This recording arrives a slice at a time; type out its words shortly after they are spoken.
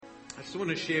I just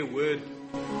want to share a word,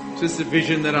 just a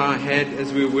vision that I had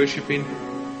as we were worshiping.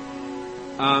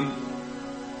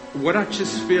 What I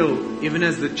just feel, even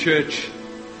as the church,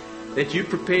 that you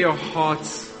prepare your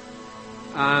hearts.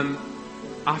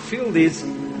 I feel there's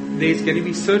going to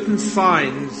be certain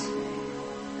signs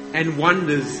and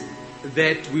wonders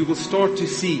that we will start to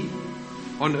see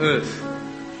on earth.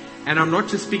 And I'm not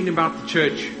just speaking about the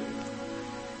church.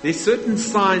 There's certain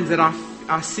signs that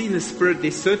I see in the Spirit.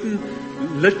 There's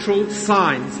certain literal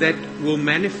signs that will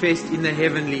manifest in the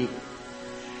heavenly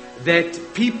that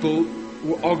people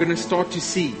are going to start to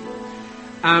see.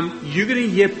 You're going to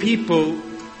hear people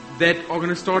that are going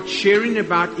to start sharing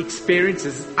about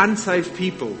experiences, unsaved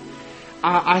people.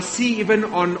 I see even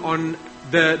on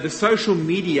the social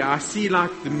media, I see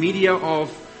like the media of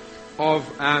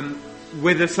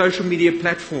where the social media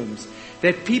platforms,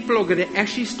 that people are going to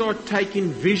actually start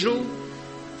taking visual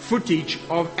footage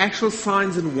of actual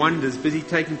signs and wonders busy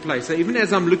taking place. So even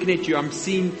as I'm looking at you, I'm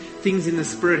seeing things in the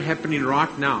Spirit happening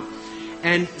right now.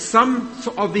 And some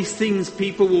of these things,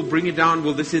 people will bring it down,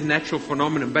 well, this is a natural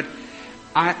phenomenon. But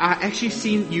I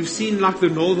actually you've seen like the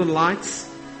Northern Lights.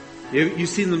 You've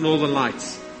seen the Northern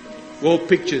Lights. Well,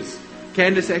 pictures.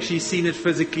 Candace actually seen it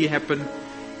physically happen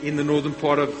in the northern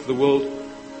part of the world.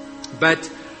 But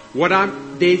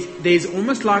there's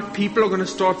almost like people are going to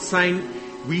start saying,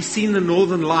 we've seen the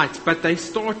Northern Lights, but they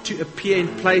start to appear in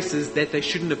places that they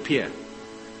shouldn't appear.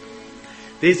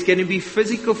 There's going to be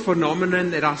physical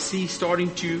phenomenon that I see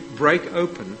starting to break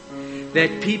open,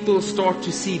 that people start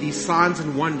to see these signs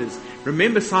and wonders.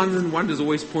 Remember, signs and wonders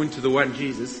always point to the one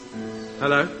Jesus.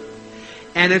 Hello?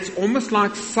 And it's almost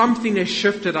like something has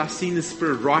shifted. I see in the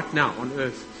Spirit right now on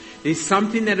earth. There's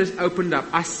something that has opened up.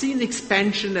 I see an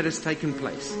expansion that has taken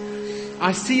place.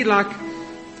 I see like,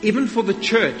 even for the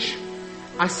church,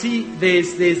 I see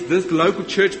there's this local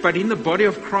church, but in the body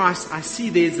of Christ, I see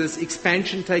there's this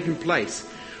expansion taking place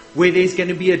where there's going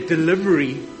to be a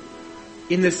delivery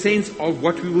in the sense of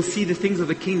what we will see the things of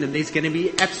the kingdom. There's going to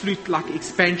be absolute like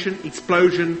expansion,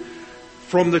 explosion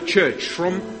from the church,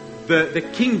 from the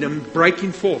kingdom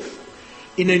breaking forth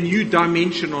in a new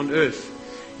dimension on earth.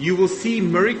 You will see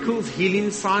miracles, healing,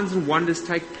 signs and wonders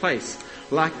take place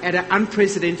like at an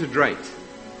unprecedented rate.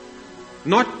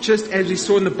 Not just as we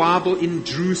saw in the Bible in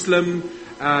Jerusalem,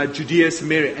 Judea,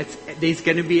 Samaria. There's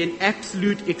going to be an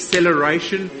absolute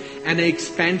acceleration and an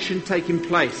expansion taking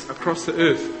place across the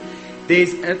earth.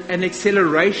 There's an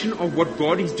acceleration of what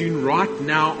God is doing right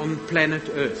now on planet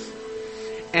Earth.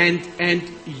 And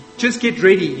just get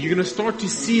ready. You're going to start to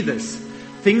see this.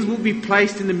 Things will be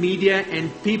placed in the media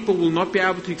and people will not be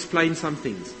able to explain some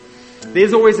things.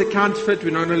 There's always a counterfeit. We're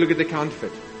not going to look at the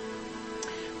counterfeit.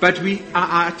 But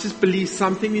I just believe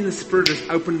something in the Spirit has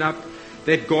opened up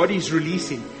that God is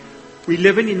releasing. We're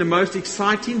living in the most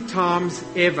exciting times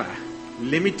ever.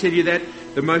 Let me tell you that.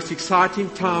 The most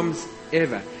exciting times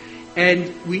ever.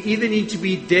 And we either need to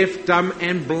be deaf, dumb,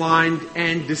 and blind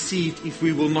and deceived if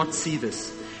we will not see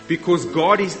this. Because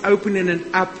God is opening it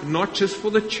up not just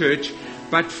for the church,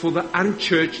 but for the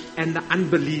unchurched and the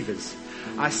unbelievers.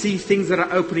 I see things that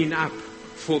are opening up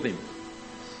for them.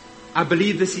 I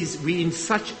believe we're in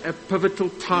such a pivotal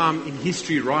time in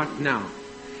history right now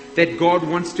that God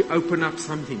wants to open up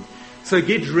something. So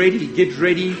get ready.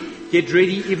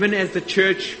 Even as the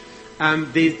church,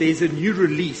 there's a new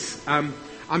release. I'm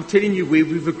telling you, where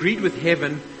we've agreed with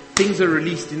heaven, things are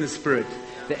released in the Spirit.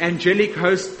 The angelic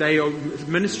host, they are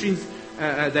ministering,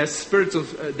 they're spirits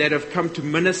that have come to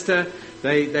minister.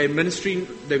 They're ministering,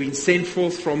 they've been sent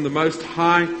forth from the Most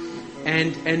High,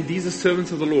 and these are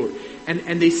servants of the Lord.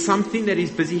 And there's something that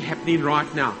is busy happening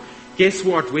right now. Guess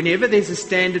what? Whenever there's a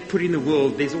standard put in the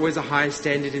world, there's always a higher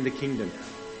standard in the kingdom.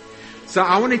 So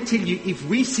I want to tell you, if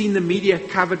we've seen the media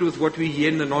covered with what we hear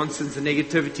in the nonsense and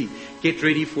negativity, get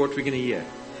ready for what we're going to hear.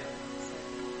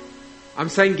 I'm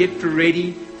saying get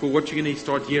ready for what you're going to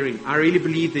start hearing. I really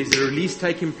believe there's a release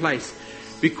taking place.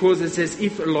 Because it's as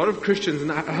if a lot of Christians, and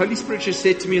the Holy Spirit just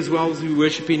said to me as well as we were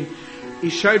worshiping, He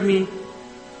showed me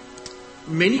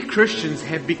many Christians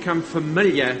have become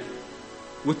familiar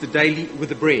with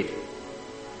the bread,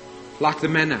 like the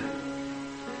manna.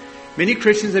 Many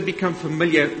Christians have become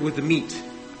familiar with the meat,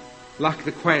 like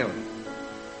the quail.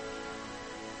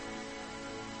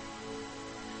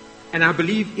 And I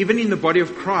believe even in the body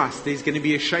of Christ, there's going to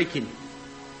be a shaking.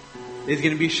 There's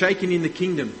going to be a shaking in the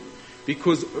kingdom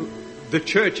because the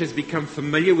church has become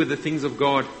familiar with the things of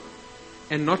God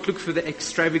and not look for the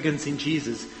extravagance in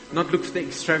Jesus, not look for the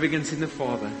extravagance in the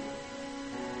Father,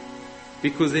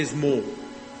 because there's more.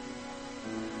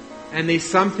 And there's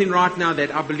something right now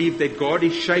that I believe that God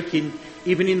is shaking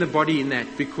even in the body in that,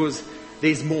 because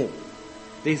there's more.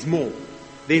 There's more.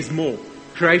 There's more.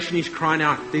 Creation is crying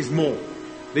out, there's more.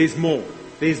 There's more.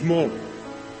 There's more.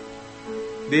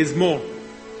 There's more.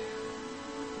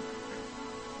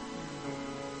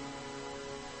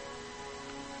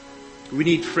 We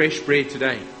need fresh bread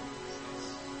today.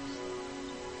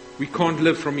 We can't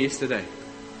live from yesterday.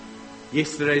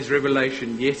 Yesterday's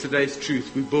revelation, yesterday's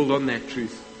truth. We build on that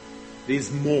truth. There's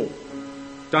more.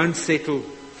 Don't settle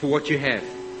for what you have.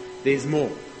 There's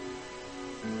more.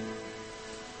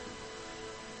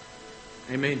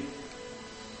 Amen.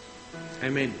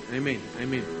 Amen. Amen.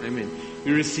 Amen. Amen.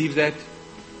 You receive that?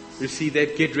 Receive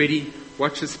that. Get ready.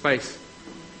 Watch the space.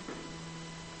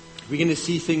 We're going to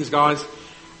see things, guys.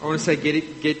 I want to say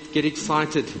get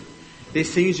excited.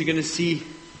 There's things you're going to see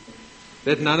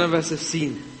that none of us have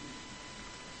seen.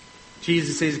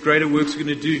 Jesus says greater works we're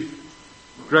going to do.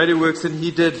 Greater works than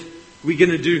He did, we're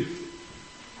going to do.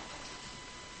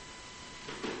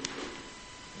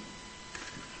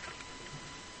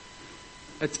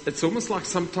 It's almost like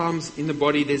sometimes in the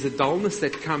body there's a dullness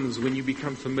that comes when you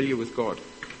become familiar with God.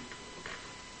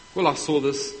 Well, I saw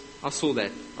this. I saw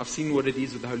that. I've seen what it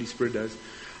is what the Holy Spirit does.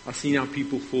 I've seen how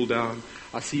people fall down.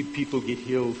 I see people get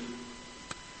healed.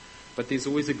 But there's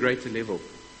always a greater level.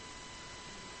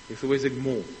 There's always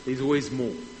more. There's always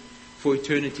more. For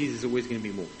eternity, there's always going to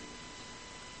be more.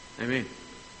 Amen.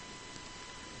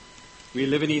 We're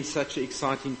living in such an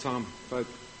exciting time, folk.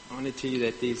 I want to tell you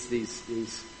that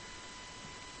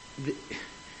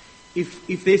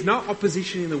if there's no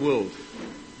opposition in the world,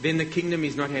 then the kingdom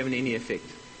is not having any effect.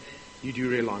 You do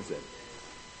realize that.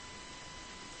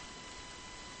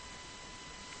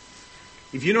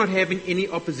 If you're not having any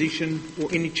opposition or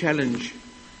any challenge,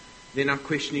 then I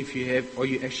question if you have, are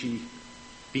you actually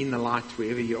being the light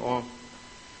wherever you are?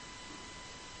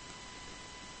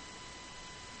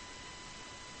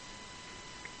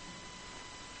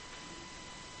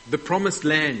 The promised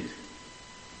land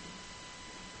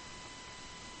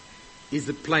is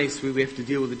the place where we have to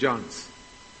deal with the giants.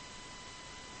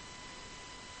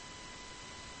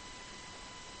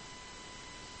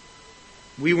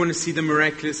 We want to see the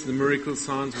miraculous, the miracle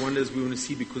signs, wonders. We want to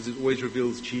see because it always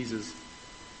reveals Jesus.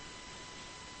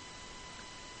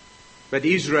 But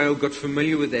Israel got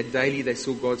familiar with that daily. They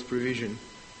saw God's provision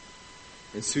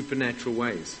in supernatural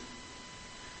ways.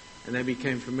 And they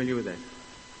became familiar with that.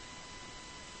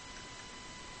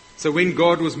 So when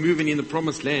God was moving in the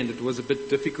promised land, it was a bit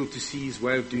difficult to see His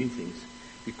way of doing things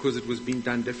because it was being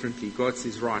done differently. God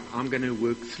says, right, I'm going to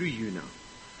work through you now.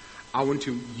 I want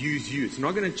to use you. It's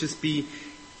not going to just be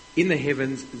in the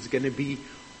heavens. It's going to be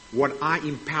what I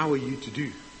empower you to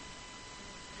do.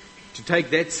 To take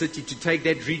that city, to take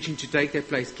that region, to take that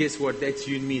place. Guess what? That's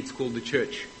you and me. It's called the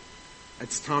church.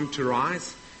 It's time to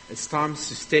rise. It's time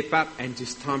to step up and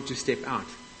it's time to step out.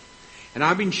 And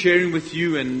I've been sharing with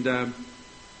you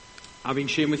I've been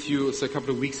sharing with you also a couple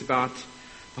of weeks about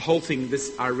the whole thing.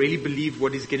 I really believe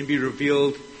what is going to be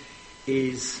revealed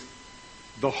is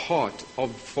the heart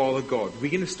of Father God. We're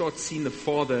going to start seeing the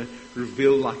Father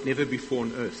revealed like never before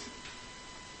on earth,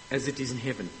 as it is in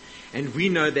heaven. And we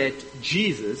know that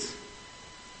Jesus,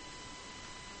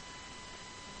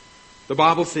 the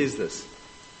Bible says this,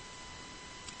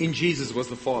 in Jesus was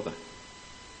the Father.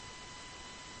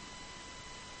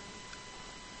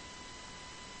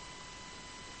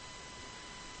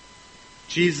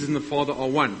 Jesus and the Father are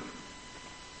one.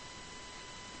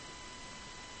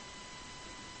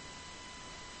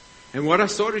 And what I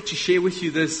started to share with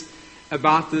you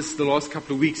about this the last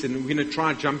couple of weeks, and we're going to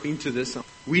try and jump into this.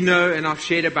 We know, and I've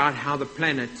shared about how the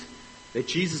planet, that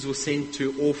Jesus was sent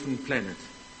to orphan planet.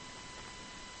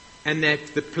 And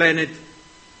that the planet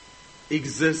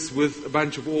exists with a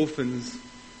bunch of orphans.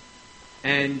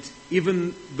 And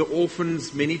even the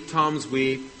orphans, many times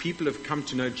where people have come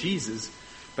to know Jesus,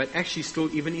 but actually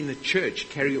still even in the church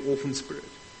carry an orphan spirit.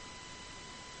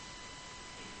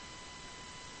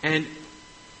 And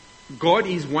God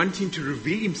is wanting to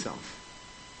reveal Himself.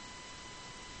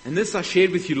 And this I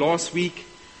shared with you last week.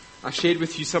 I shared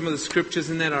with you some of the scriptures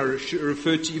in that. I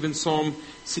referred to even Psalm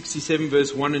 67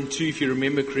 verse 1 and 2 if you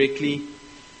remember correctly.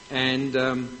 And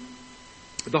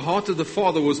the heart of the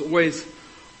Father was always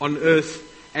on earth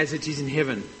as it is in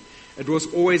heaven. It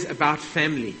was always about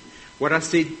family. What I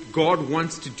said, God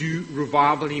wants to do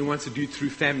revival and He wants to do it through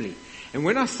family. And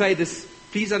when I say this,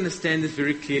 please understand this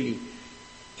very clearly.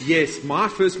 Yes, my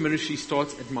first ministry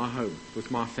starts at my home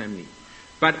with my family.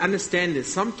 But understand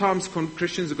this, sometimes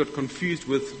Christians have got confused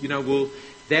with, well,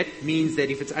 that means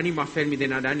that if it's only my family,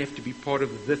 then I don't have to be part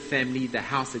of the family, the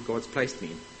house that God's placed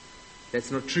me in. That's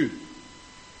not true.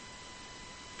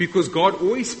 Because God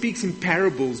always speaks in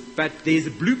parables, but there's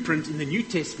a blueprint in the New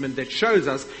Testament that shows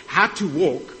us how to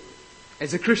walk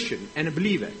as a Christian and a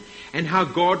believer. And how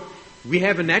God, we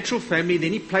have a natural family,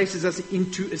 then He places us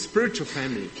into a spiritual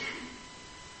family.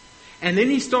 And then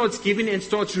He starts giving and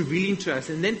starts revealing to us.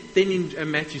 And then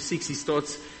in Matthew 6, He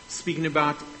starts speaking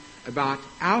about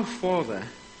our Father,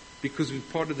 because we're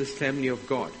part of this family of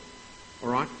God.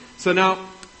 Alright? So now,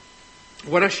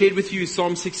 what I shared with you is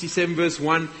Psalm 67 verse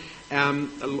 1.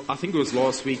 I think it was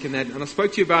last week. And I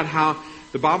spoke to you about how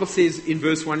the Bible says in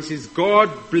verse 1, it says, God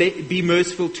be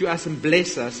merciful to us and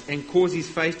bless us and cause His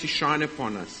face to shine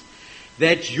upon us,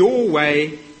 that your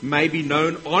way may be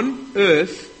known on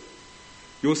earth,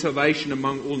 your salvation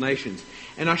among all nations.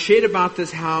 And I shared about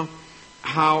this, how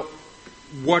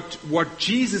what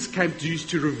Jesus came to do is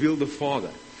to reveal the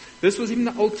Father. This was in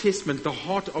the Old Testament, the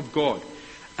heart of God.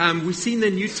 We see in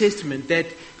the New Testament that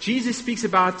Jesus speaks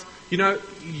about,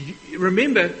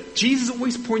 remember, Jesus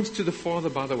always points to the Father,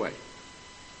 by the way.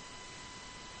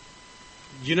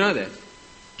 You know that?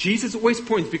 Jesus always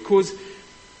points, because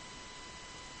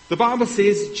the Bible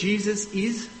says Jesus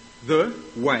is the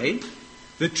way,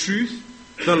 the truth,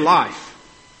 the life.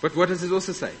 But what does it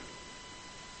also say?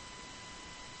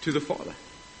 To the Father.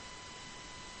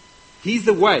 He's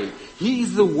the way. He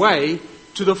is the way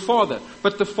to the Father.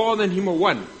 But the Father and Him are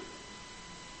one.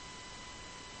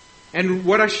 And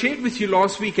what I shared with you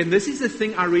last week, and this is the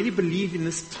thing I really believe in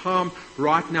this time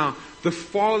right now, the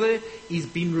Father is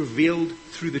being revealed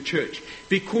through the church.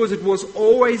 Because it was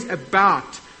always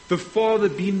about the Father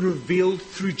being revealed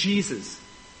through Jesus.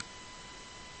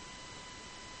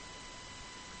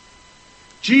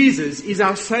 Jesus is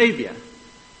our Savior.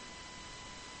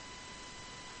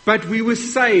 But we were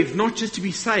saved not just to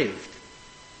be saved.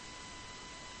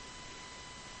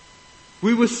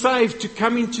 We were saved to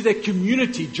come into that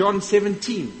community, John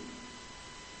 17.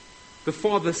 The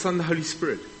Father, the Son, the Holy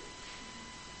Spirit.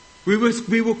 We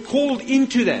were called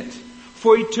into that.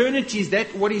 For eternity is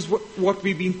that what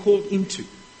we've been called into.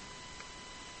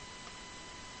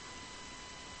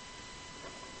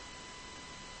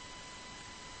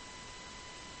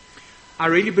 I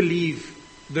really believe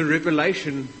the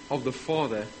revelation of the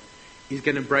Father is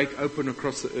going to break open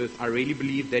across the earth. I really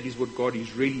believe that is what God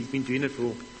is really. He's been doing it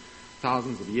for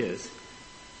thousands of years.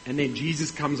 And then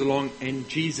Jesus comes along and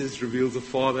Jesus reveals the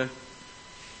Father.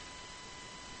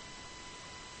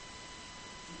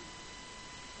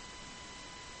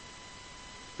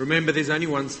 Remember, there's only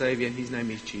one Savior, and His name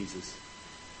is Jesus.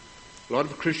 A lot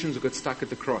of Christians have got stuck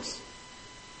at the cross.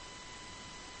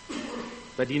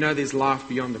 But there's life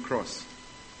beyond the cross.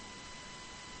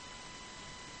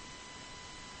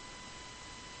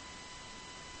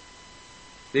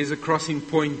 There's a crossing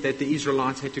point that the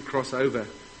Israelites had to cross over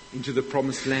into the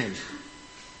promised land.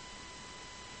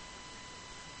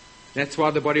 That's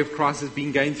why the body of Christ has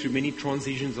been going through many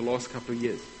transitions the last couple of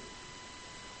years.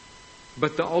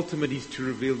 But the ultimate is to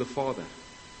reveal the Father.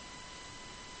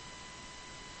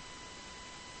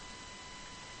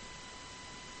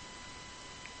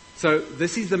 So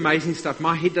this is the amazing stuff.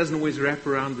 My head doesn't always wrap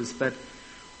around this, but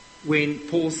when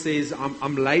Paul says,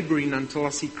 I'm laboring until I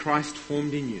see Christ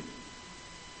formed in you.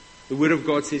 The Word of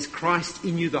God says, Christ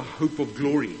in you, the hope of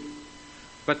glory.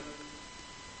 But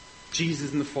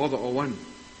Jesus and the Father are one.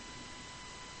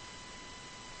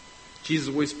 Jesus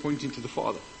is always pointing to the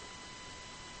Father.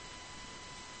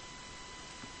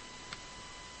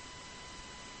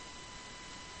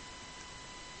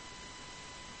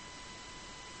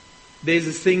 There's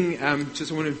this thing,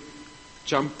 just want to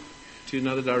jump to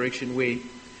another direction, where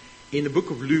in the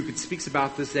book of Luke it speaks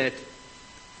about this, that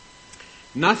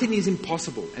nothing is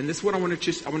impossible. And this is what I want to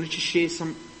just share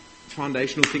some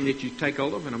foundational thing that you take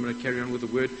hold of, and I'm going to carry on with the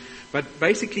word. But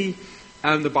basically,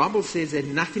 the Bible says that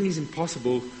nothing is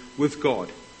impossible with God.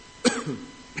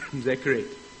 Is that correct?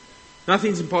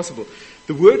 Nothing is impossible.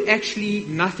 The word actually,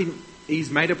 nothing, is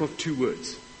made up of two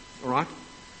words. Alright?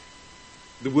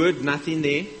 The word nothing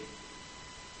there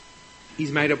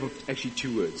is made up of actually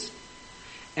two words.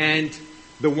 And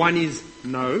the one is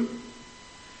no,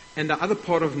 and the other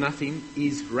part of nothing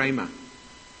is rhema.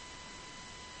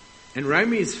 And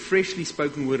rhema is freshly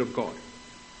spoken word of God.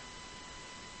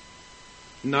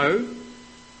 No,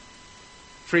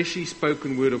 freshly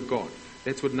spoken word of God.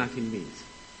 That's what nothing means.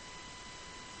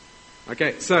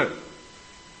 Okay, so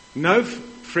no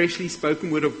freshly spoken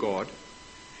word of God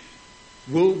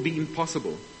will be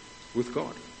impossible with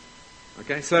God.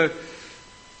 Okay, so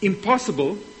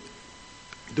impossible,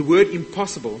 the word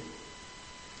impossible,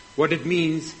 what it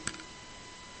means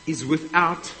is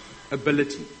without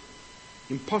ability.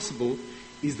 Impossible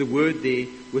is the word there,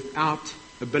 without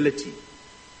ability.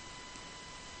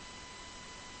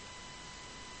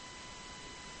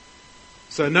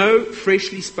 So no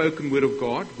freshly spoken word of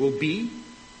God will be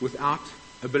without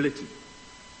ability.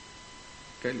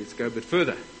 Okay, let's go a bit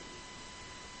further.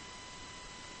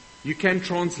 You can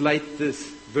translate this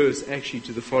verse actually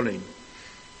to the following.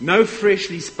 No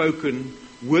freshly spoken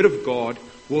word of God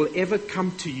will ever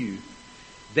come to you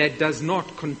that does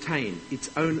not contain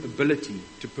its own ability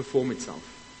to perform itself.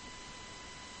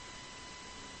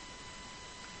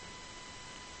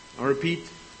 I repeat.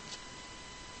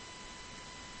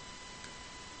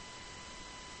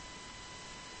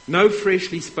 No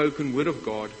freshly spoken word of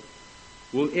God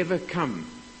will ever come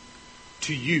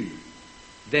to you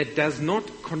that does not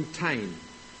contain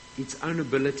its own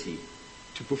ability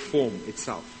to perform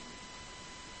itself.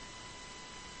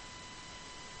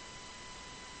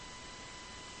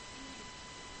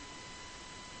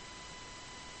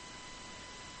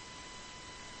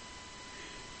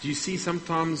 Do you see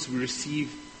sometimes we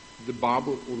receive the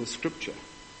Bible or the Scripture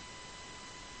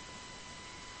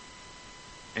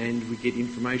and we get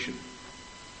information?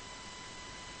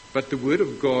 But the Word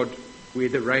of God, where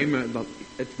the Rhema,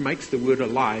 it makes the Word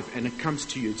alive and it comes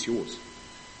to you, it's yours.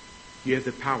 You have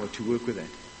the power to work with that.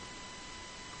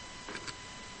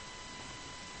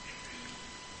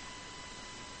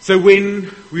 So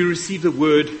when we receive the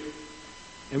Word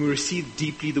and we receive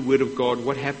deeply the Word of God,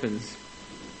 what happens?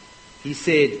 He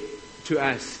said to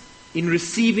us, in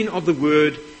receiving of the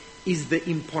Word is the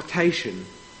impartation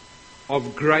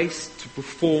of grace to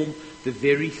perform the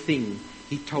very thing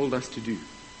He told us to do.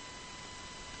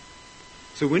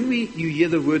 So when you hear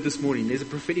the Word this morning, there's a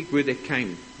prophetic word that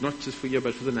came, not just for you,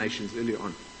 but for the nations earlier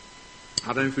on.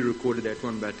 I don't know if we recorded that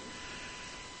one, but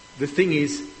the thing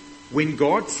is, when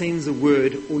God sends a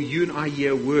word, or you and I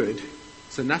hear a word,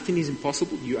 so nothing is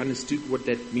impossible, you understood what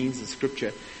that means in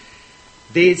Scripture,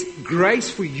 there's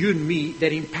grace for you and me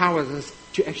that empowers us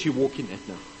to actually walk in that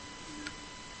now.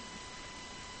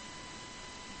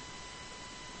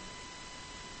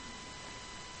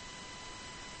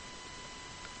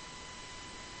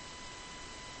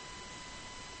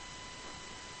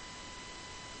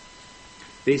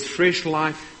 There's fresh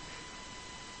life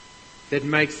that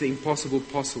makes the impossible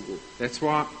possible. That's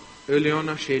why early on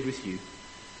I shared with you,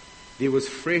 there was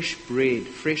fresh bread,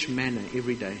 fresh manna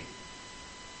every day.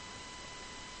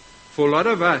 For a lot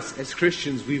of us as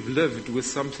Christians, we've lived with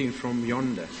something from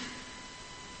yonder,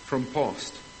 from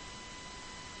past.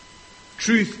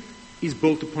 Truth is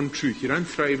built upon truth. You don't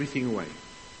throw everything away.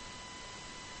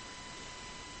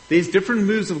 There's different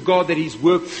moves of God that He's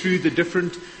worked through the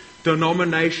different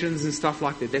denominations and stuff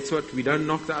like that. That's what, we don't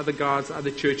knock the other guys, the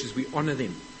other churches, we honor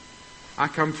them. I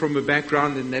come from a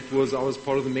background and I was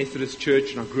part of the Methodist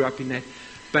Church and I grew up in that.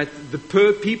 But the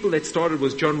people that started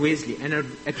was John Wesley, and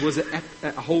it was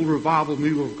a whole revival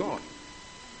move of God.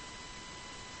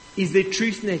 Is there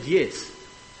truth in that? Yes,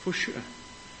 for sure.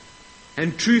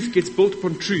 And truth gets built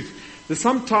upon truth.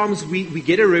 Sometimes we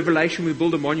get a revelation, we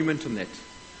build a monument on that.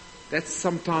 That's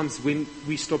sometimes when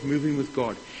we stop moving with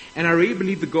God. And I really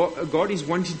believe that God is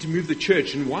wanting to move the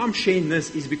church. And why I'm sharing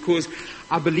this is because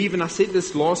I believe, and I said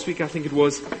this last week, I think it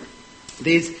was,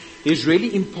 there's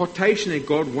really impartation that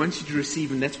God wants you to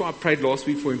receive. And that's why I prayed last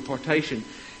week for impartation.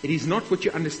 It is not what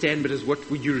you understand, but is what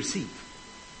will you receive.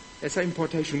 That's how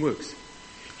impartation works.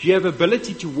 You have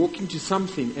ability to walk into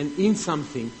something and in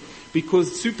something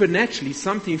because supernaturally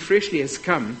something freshly has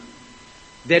come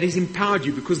that has empowered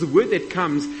you, because the word that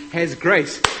comes has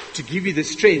grace to give you the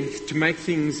strength to make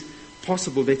things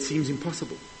possible that seems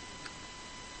impossible.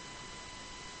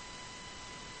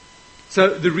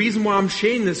 So the reason why I'm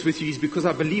sharing this with you is because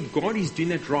I believe God is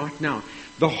doing it right now.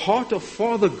 The heart of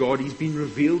Father God is being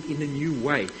revealed in a new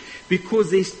way, because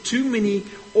there's too many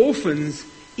orphans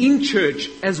in church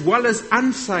as well as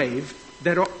unsaved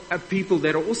that are people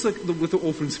that are also with the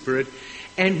orphan spirit,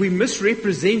 and we're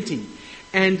misrepresenting.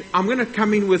 And I'm going to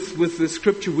come in with the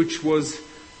scripture which was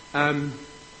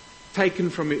taken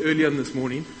from me earlier on this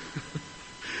morning,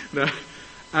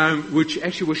 which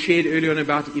actually was shared earlier on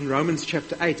about in Romans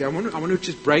chapter 8. I want to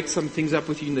just break some things up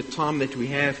with you in the time that we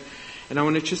have, and I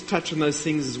want to just touch on those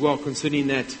things as well concerning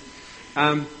that.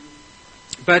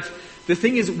 But the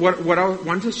thing is, what I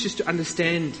want us just to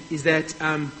understand is that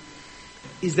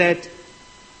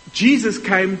Jesus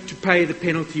came to pay the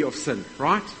penalty of sin,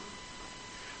 right?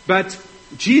 But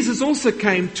Jesus also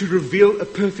came to reveal a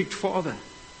perfect Father.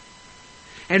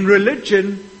 And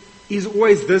religion is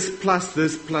always this plus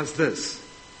this plus this.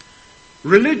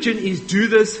 Religion is do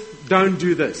this, don't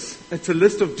do this. It's a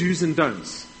list of do's and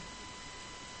don'ts.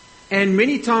 And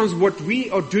many times what we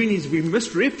are doing is we're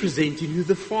misrepresenting who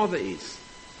the Father is.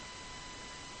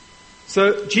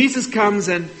 So Jesus comes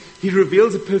and He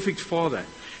reveals a perfect Father.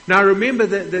 Now remember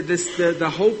that the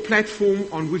whole platform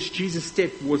on which Jesus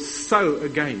stepped was so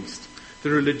against the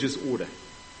religious order.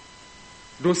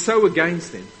 It was so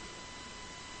against them.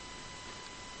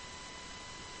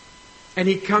 And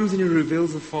He comes and He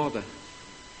reveals the Father.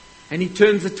 And He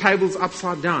turns the tables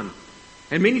upside down.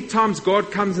 And many times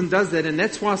God comes and does that. And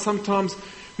that's why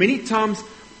many times,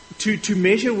 to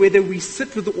measure whether we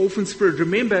sit with the orphan spirit.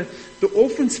 Remember, the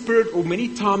orphan spirit, or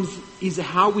many times, is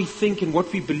how we think and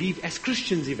what we believe as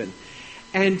Christians even.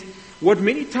 And what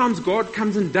many times God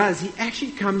comes and does, He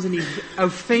actually comes and He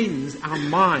offends our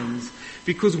minds.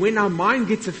 Because when our mind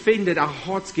gets offended, our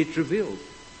hearts get revealed.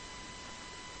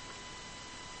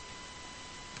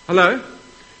 Hello?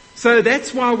 So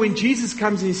that's why when Jesus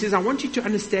comes and He says, I want you to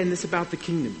understand this about the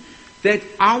kingdom. That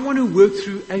I want to work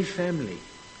through a family.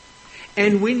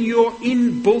 And when you're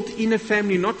built in a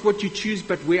family, not what you choose,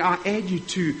 but where I add you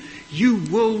to, you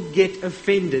will get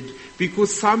offended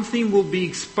because something will be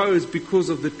exposed because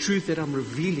of the truth that I'm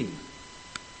revealing.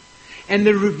 And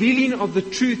the revealing of the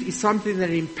truth is something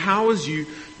that empowers you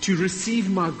to receive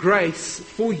my grace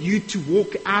for you to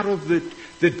walk out of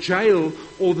the jail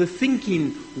or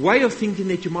the way of thinking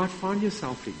that you might find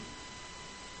yourself in.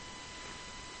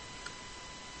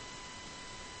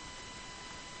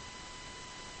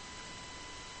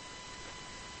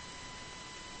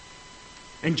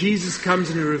 And Jesus comes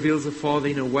and He reveals the Father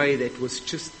in a way that was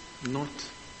just not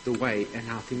the way and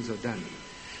how things are done.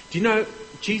 Do you know,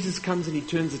 Jesus comes and He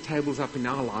turns the tables up in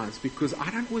our lives because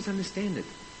I don't always understand it.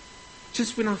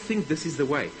 Just when I think this is the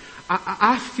way.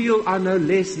 I feel I know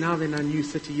less now than I knew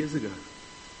 30 years ago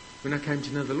when I came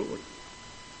to know the Lord.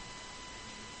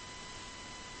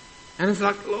 And it's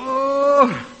like,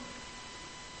 Lord,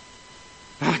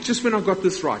 just when I got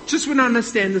this right, just when I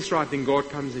understand this right, then God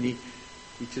comes and He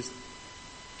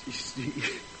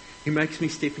makes me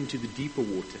step into the deeper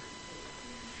water.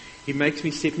 He makes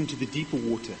me step into the deeper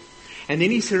water. And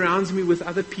then He surrounds me with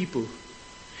other people.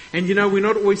 And you know, we're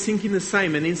not always thinking the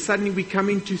same. And then suddenly we come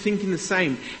into thinking the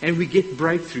same. And we get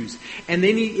breakthroughs. And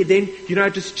then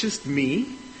it's just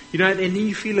me. You know, and then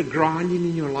you feel a grinding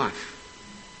in your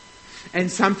life.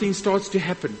 And something starts to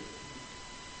happen.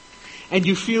 And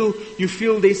you feel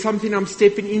there's something I'm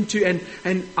stepping into,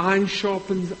 and iron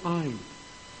sharpens iron.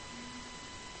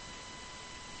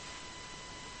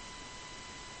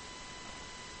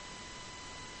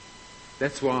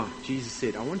 That's why Jesus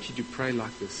said, I want you to pray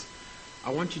like this.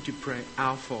 I want you to pray,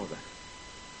 Our Father.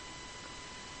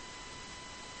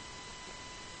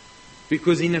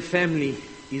 Because in a family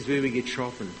is where we get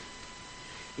sharpened.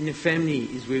 In a family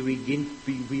is where we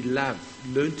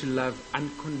learn to love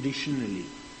unconditionally.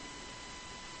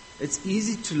 It's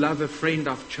easy to love a friend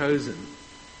I've chosen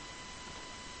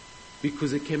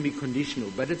because it can be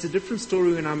conditional. But it's a different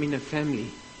story when I'm in a family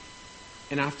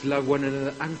and I have to love one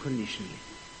another unconditionally.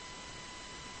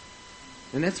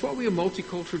 And that's why we're a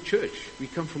multicultural church. We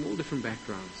come from all different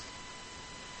backgrounds.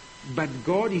 But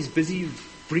God is busy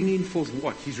bringing forth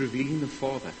what? He's revealing the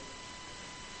Father.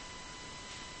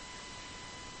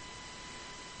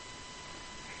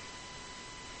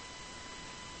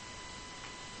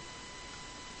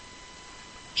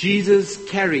 Jesus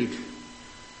carried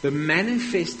the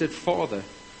manifested Father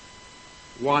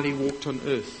while He walked on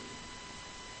earth.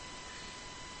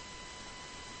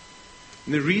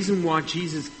 And the reason why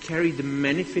Jesus carried the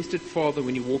manifested Father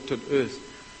when He walked on earth,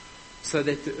 so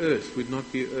that the earth would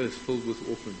not be an earth filled with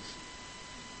orphans.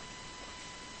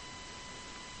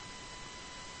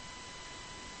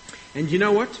 And you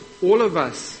know what? All of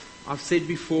us, I've said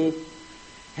before,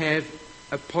 have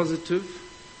a positive,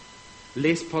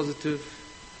 less positive,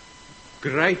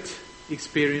 great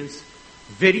experience,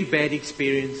 very bad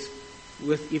experience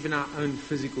with even our own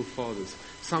physical fathers.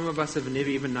 Some of us have never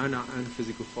even known our own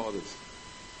physical fathers.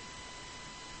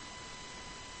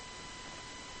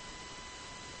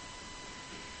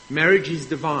 Marriage is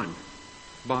divine,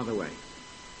 by the way.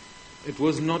 It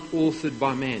was not authored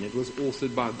by man. It was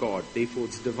authored by God. Therefore,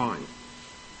 it's divine.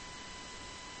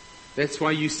 That's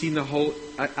why you see in the whole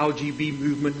LGB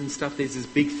movement and stuff, there's this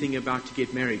big thing about to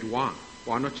get married. Why?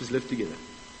 Why not just live together?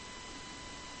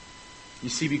 You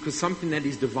see, because something that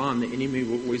is divine, the enemy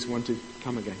will always want to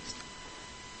come against.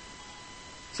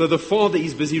 So the Father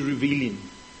is busy revealing.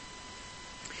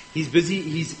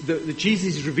 Jesus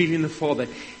is revealing the Father.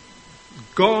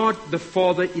 God, the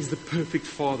Father, is the perfect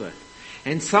Father.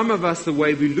 And some of us, the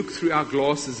way we look through our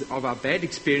glasses of our bad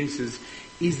experiences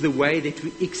is the way that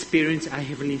we experience our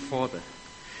Heavenly Father.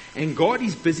 And God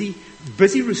is busy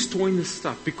restoring this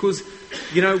stuff because,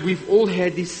 you know, we've all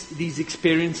had these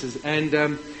experiences. And,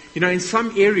 you know, in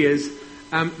some areas,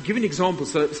 give an example.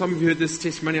 So some of you heard this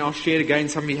testimony. I'll share it again.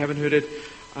 Some of you haven't heard it.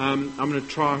 I'm going to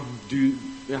try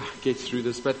and get through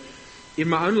this. But in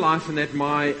my own life and that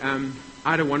I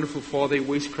had a wonderful father who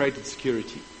always created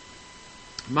security.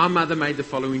 My mother made the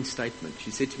following statement.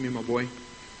 She said to me, my boy,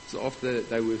 so after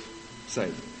they were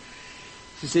saved,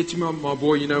 She said to my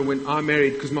boy, when I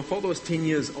married, because my father was 10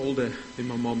 years older than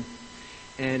my mom,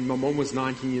 and my mom was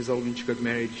 19 years old when she got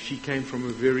married. She came from a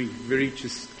very, very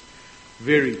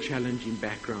challenging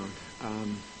background.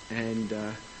 And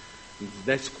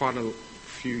that's quite a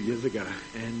few years ago.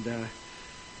 And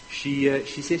she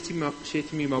said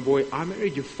to me, my boy, I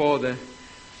married your father.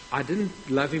 I didn't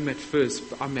love him at first,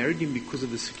 but I married him because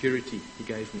of the security he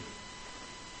gave me.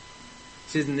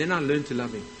 She says, and then I learned to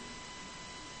love him.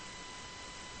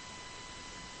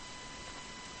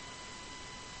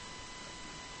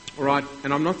 All right,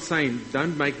 and I'm not saying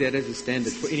don't make that as a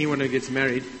standard for anyone who gets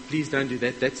married. Please don't do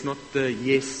that. That's not the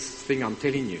yes thing I'm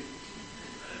telling you.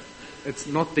 It's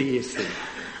not the yes thing.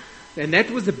 And that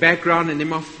was the background, and then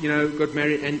got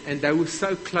married, and they were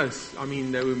so close. I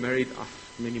mean, they were married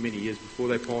many, many years before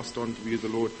they passed on to be with the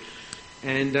Lord.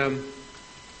 And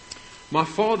my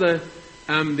father,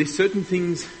 there's certain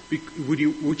things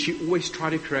which he always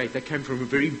tried to create. They came from a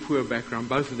very poor background,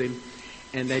 both of them.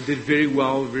 And they did very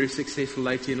well, very successful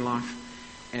later in life.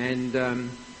 And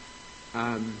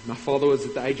my father was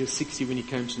at the age of 60 when he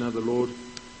came to know the Lord.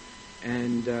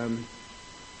 And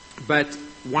but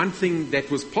one thing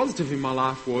that was positive in my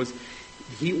life was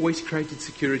he always created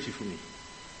security for me.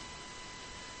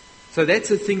 So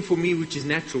that's a thing for me which is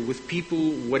natural. With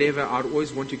people, whatever, I'd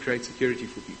always want to create security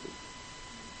for people.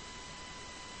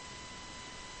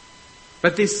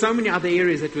 But there's so many other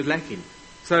areas that we're lacking.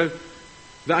 So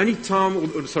the only time,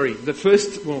 the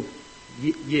first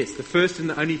and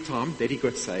the only time that he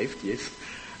got saved, yes.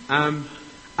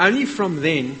 Only from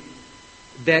then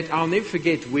that I'll never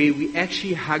forget where we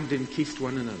actually hugged and kissed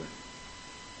one another.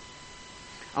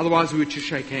 Otherwise we would just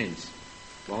shake hands.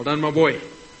 Well done, my boy.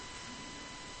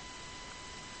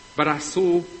 But I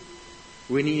saw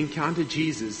when he encountered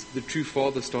Jesus, the true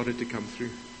Father started to come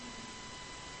through.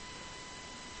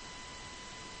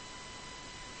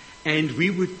 And we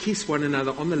would kiss one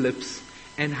another on the lips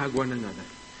and hug one another.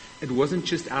 It wasn't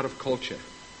just out of culture.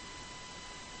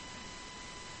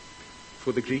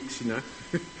 For the Greeks,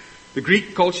 The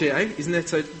Greek culture, isn't that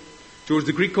so? George,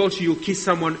 the Greek culture, you'll kiss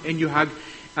someone and you hug.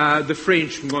 The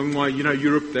French,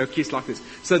 Europe, they'll kiss like this.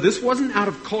 So this wasn't out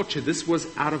of culture. This was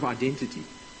out of identity.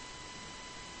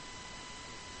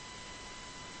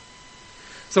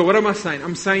 So what am I saying?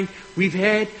 I'm saying we've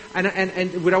had,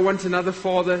 and would I want another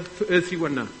father for earthly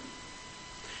one? No.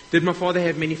 Did my father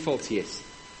have many faults? Yes.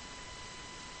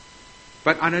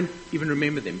 But I don't even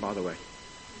remember them, by the way.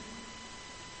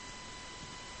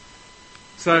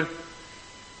 So,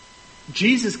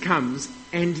 Jesus comes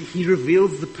and He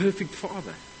reveals the perfect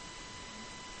Father.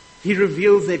 He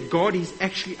reveals that God is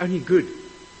actually only good.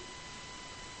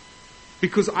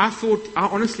 Because I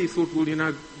honestly thought,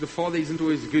 the Father isn't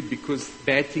always good because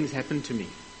bad things happen to me.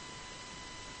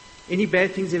 Any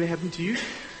bad things ever happen to you?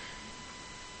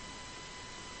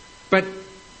 But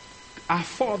our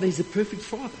Father is a perfect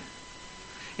Father.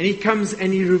 And He comes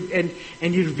and He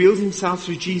reveals Himself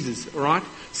through Jesus. Alright?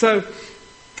 So,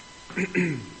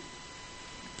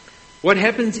 what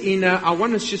happens I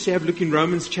want us just to have a look in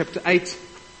Romans chapter 8.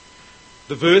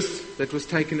 The verse that was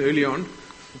taken early on.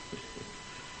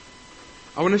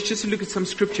 I want us just to look at some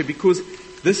scripture because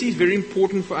this is very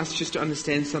important for us just to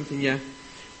understand something here.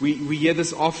 We hear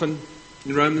this often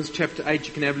in Romans chapter 8.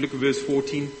 You can have a look at verse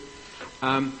 14.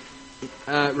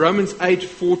 Romans 8,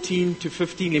 14 to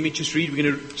 15. Let me just read. We're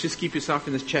going to just keep yourself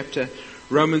in this chapter.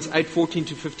 Romans 8, 14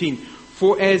 to 15.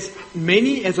 For as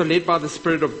many as are led by the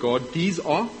Spirit of God, these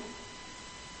are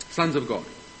sons of God.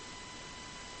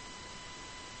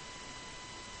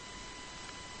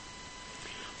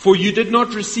 For you did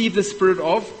not receive the spirit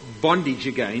of bondage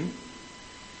again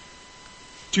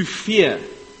to fear.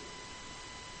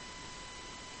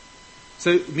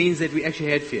 So it means that we actually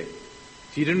had fear.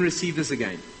 So you didn't receive this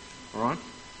again. Alright?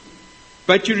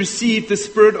 But you received the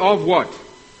spirit of what?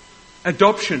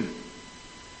 Adoption.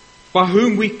 By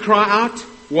whom we cry out,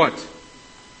 what?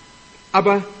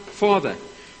 Abba, Father.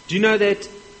 Do you know that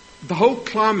the whole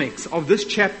climax of this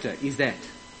chapter is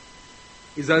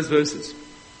those verses?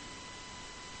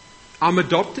 I'm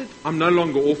adopted. I'm no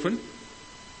longer orphan.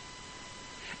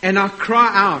 And I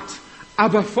cry out,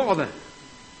 Abba, Father.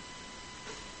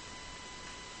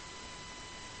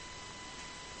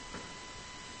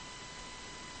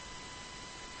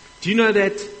 Do you know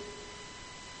that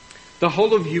the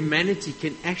whole of humanity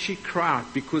can actually cry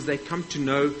out because they come to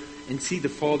know and see the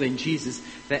Father in Jesus?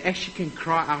 They actually can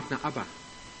cry out now, Abba,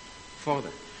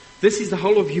 Father. This is the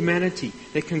whole of humanity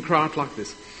that can cry out like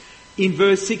this. In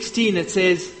verse 16 it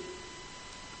says,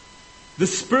 the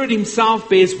Spirit Himself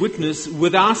bears witness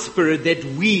with our spirit that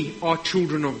we are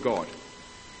children of God.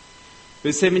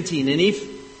 Verse 17, and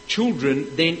if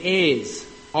children, then heirs,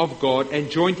 of God and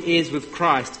joint heirs with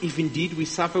Christ, if indeed we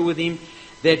suffer with him,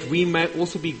 that we may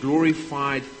also be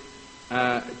glorified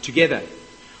together.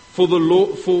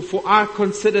 For I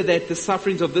consider that the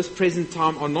sufferings of this present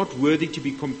time are not worthy to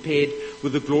be compared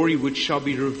with the glory which shall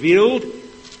be revealed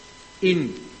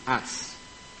in us.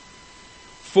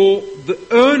 For the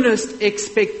earnest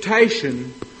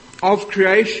expectation of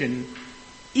creation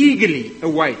eagerly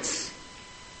waits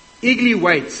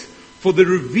for the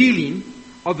revealing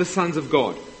of the sons of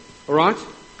God. Alright?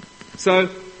 So,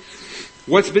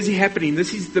 what's busy happening?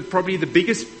 This is probably the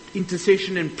biggest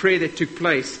intercession and prayer that took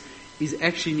place is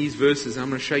actually in these verses. I'm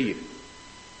going to show you.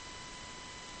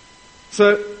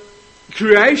 So,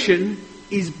 creation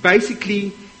is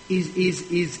basically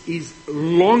is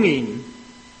longing.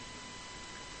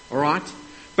 Alright?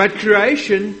 But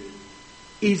creation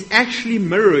is actually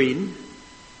mirroring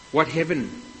what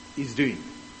heaven is doing.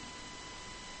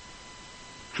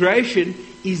 Creation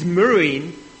is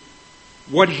mirroring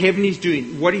what heaven is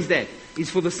doing. What is that? It's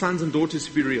for the sons and daughters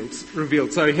to be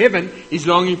revealed. So heaven is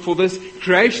longing for this.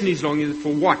 Creation is longing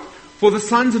for what? For the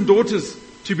sons and daughters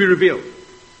to be revealed.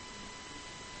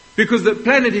 Because the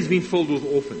planet has been filled with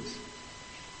orphans.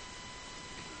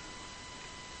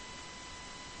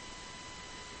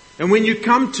 And when you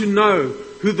come to know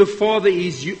who the Father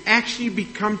is, you actually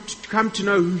come to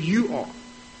know who you are.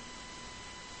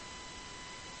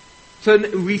 So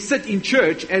we sit in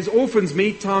church as orphans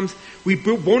many times.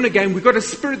 We're born again. We've got a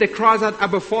spirit that cries out,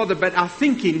 Abba Father, but our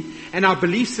thinking and our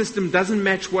belief system doesn't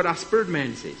match what our spirit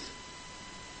man says.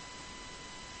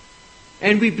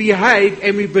 And we behave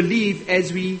and we believe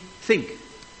as we think.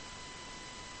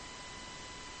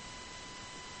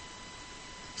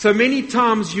 So many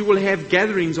times you will have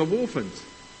gatherings of orphans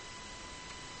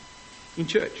in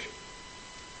church.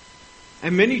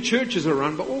 And many churches are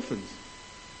run by orphans.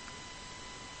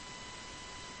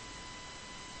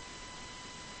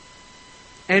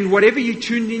 And whatever you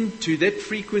tune into, that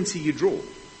frequency you draw.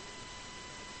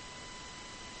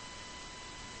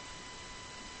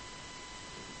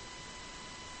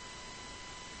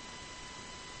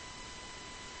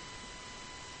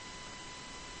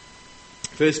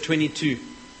 Verse 22.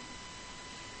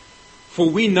 For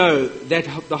we know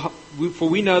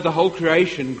the whole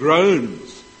creation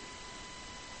groans.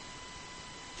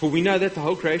 For we know that the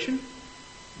whole creation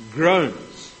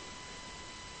groans.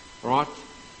 Right?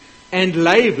 And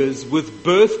labors with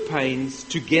birth pains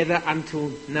together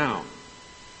until now.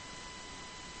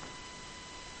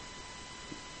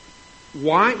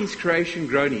 Why is creation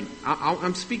groaning?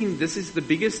 I'm speaking, this is the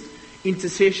biggest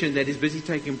intercession that is busy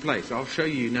taking place. I'll show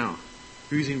you now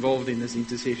who's involved in this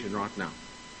intercession right now.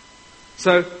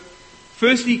 So,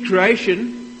 firstly,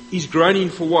 creation is groaning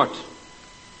for what?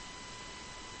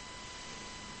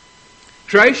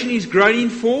 Creation is groaning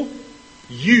for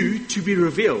you to be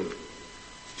revealed.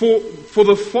 For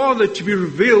the Father to be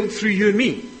revealed through you and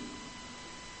me.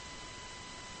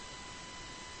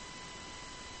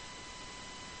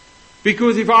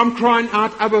 Because if I'm crying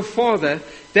out, Abba Father,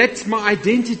 that's my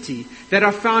identity that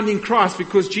I found in Christ,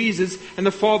 because Jesus and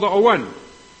the Father are one.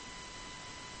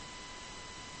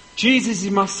 Jesus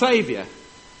is my Savior,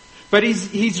 but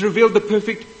He's revealed the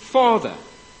perfect Father.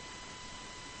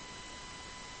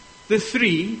 The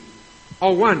three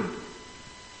are one.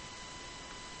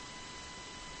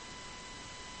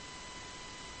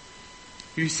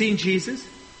 You've seen Jesus,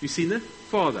 you've seen the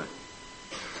Father.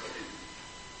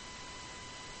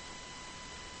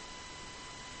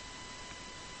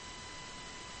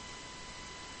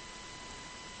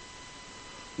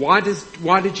 Why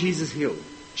did Jesus heal?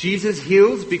 Jesus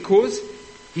heals because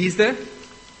He's the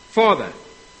Father.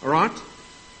 Alright?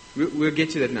 We'll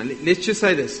get to that now. Let's just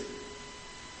say this.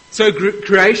 So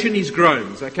creation is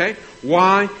groans, okay?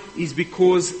 Why? Is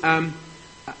because,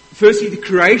 firstly, the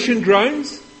creation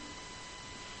groans.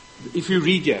 If you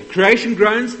read here, creation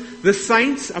groans, the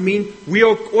saints, we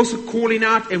are also calling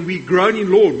out and we groan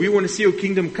in Lord. We want to see your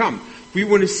kingdom come. We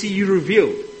want to see you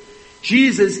revealed.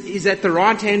 Jesus is at the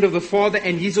right hand of the Father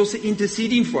and He's also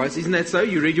interceding for us. Isn't that so?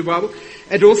 You read your Bible?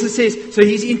 It also says, so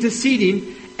He's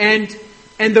interceding and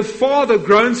the Father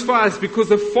groans for us because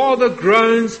the Father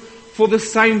groans for the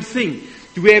same thing.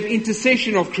 We have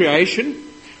intercession of creation.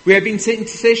 We have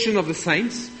intercession of the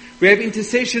saints. We have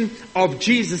intercession of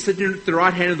Jesus sitting at the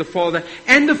right hand of the Father.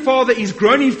 And the Father is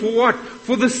groaning for what?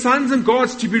 For the sons and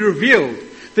gods to be revealed.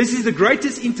 This is the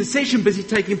greatest intercession busy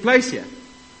taking place here.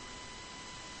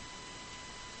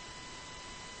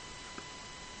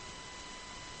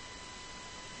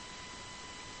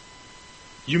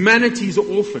 Humanity is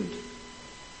orphaned.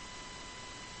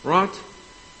 Right?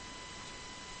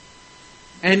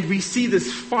 And we see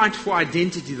this fight for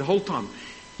identity the whole time.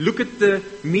 Look at the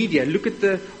media. Look at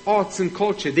the arts and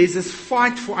culture. There's this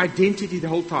fight for identity the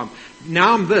whole time.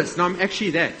 Now I'm this. Now I'm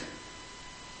actually that.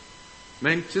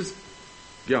 Man,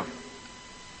 let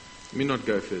me not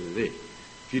go further there.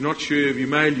 If you're not sure if you're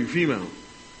male, you're female.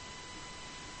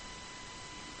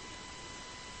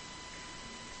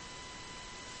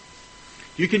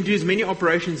 You can do as many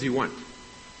operations as you want.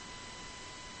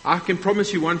 I can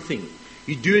promise you one thing.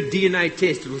 You do a DNA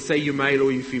test, it will say you're male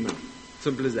or you're female.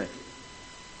 Simple as that.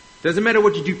 Doesn't matter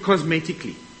what you do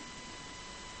cosmetically.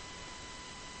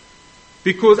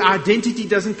 Because identity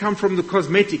doesn't come from the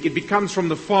cosmetic, it becomes from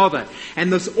the Father.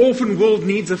 And this orphan world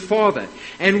needs a Father,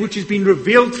 and which has been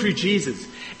revealed through Jesus.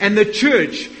 And the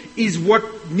church is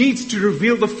what needs to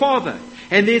reveal the Father.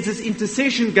 And there's this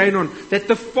intercession going on, that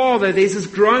the Father, there's this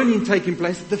groaning taking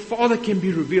place, that the Father can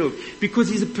be revealed, because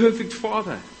He's a perfect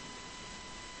Father.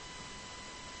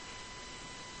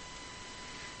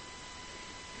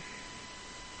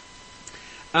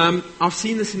 I've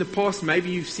seen this in the past. Maybe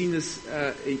you've seen this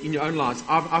in your own lives.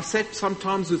 I've sat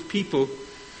sometimes with people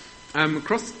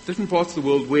across different parts of the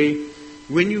world where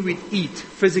when you would eat,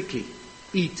 physically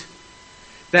eat,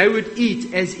 they would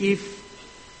eat as if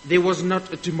there was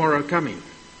not a tomorrow coming.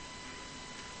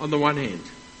 On the one hand.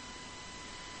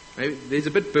 Maybe there's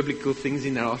a bit biblical things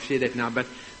in there. I'll share that now. But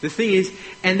the thing is,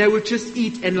 and they would just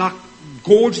eat and like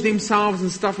gorge themselves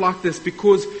and stuff like this,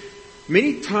 because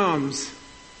many times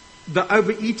the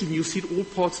overeating, you'll see it all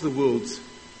parts of the world.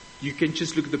 You can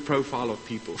just look at the profile of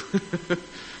people.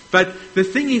 But the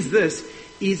thing is this,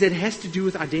 is it has to do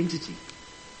with identity.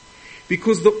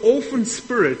 Because the orphan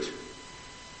spirit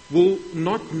will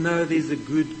not know there's a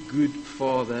good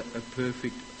Father, a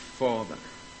perfect Father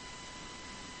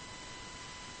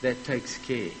that takes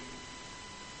care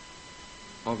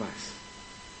of us.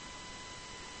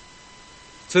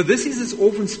 So this is this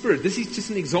orphan spirit. This is just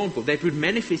an example that would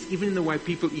manifest even in the way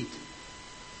people eat.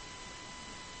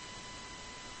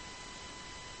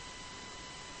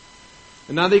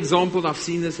 Another example, I've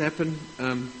seen this happen.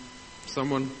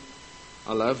 Someone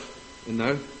I love and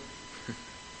know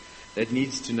that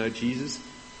needs to know Jesus.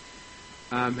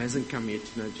 Hasn't come yet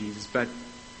to know Jesus. But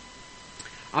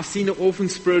I've seen an orphan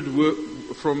spirit work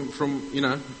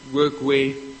work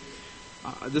where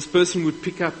this person would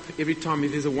pick up every time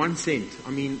if there's a 1 cent.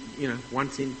 1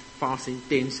 cent, 5 cents,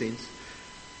 10 cents.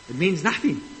 It means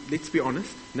nothing, let's be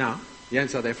honest, now, in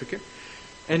South Africa.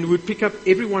 And would pick up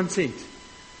every 1 cent.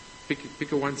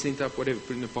 Pick a 1 cent up, whatever,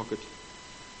 put it in the pocket.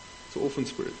 It's an orphan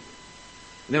spirit.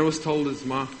 And that was told as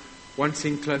my 1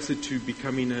 cent closer to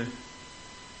becoming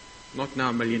not now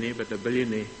a millionaire, but a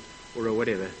billionaire, or a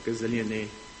whatever, gazillionaire.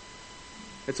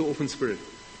 That's an orphan spirit.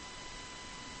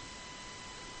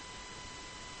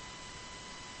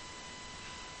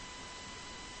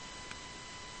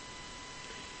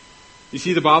 You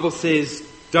see, the Bible says,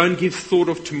 don't give thought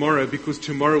of tomorrow, because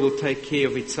tomorrow will take care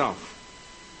of itself.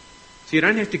 So you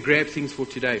don't have to grab things for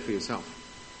today for yourself.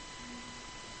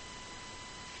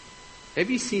 Have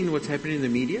you seen what's happening in the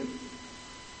media?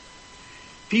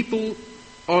 People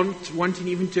aren't wanting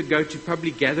even to go to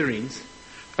public gatherings,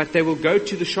 but they will go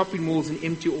to the shopping malls and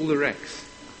empty all the racks.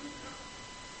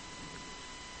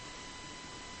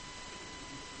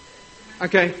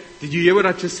 Okay, did you hear what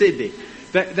I just said there?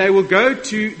 They will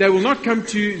not come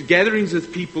to gatherings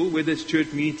with people, whether it's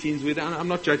church meetings, I'm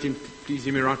not judging, please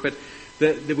hear me right, but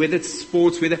whether it's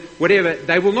sports, whatever,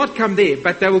 they will not come there,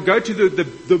 but they will go to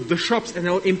the shops and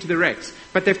they'll empty the racks.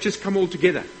 But they've just come all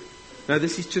together. No,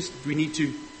 this is just,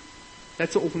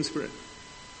 that's an orphan spirit.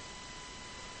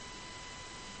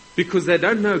 Because they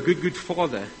don't know a good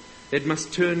Father that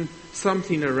must turn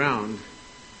something around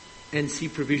and see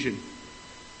provision.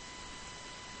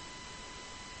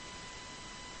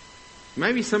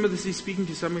 Maybe some of this is speaking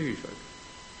to some of you folk.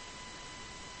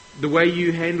 The way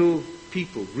you handle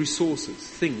people, resources,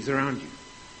 things around you.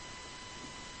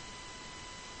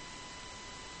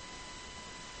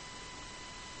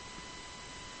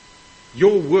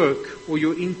 Your work or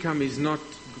your income is not,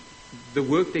 the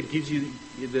work that gives you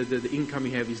the income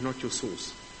you have is not your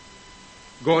source.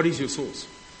 God is your source.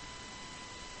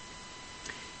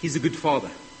 He's a good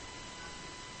Father.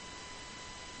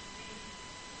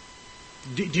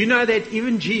 Do you know that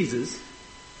even Jesus,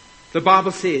 the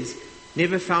Bible says,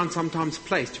 never found sometimes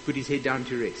place to put his head down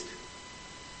to rest?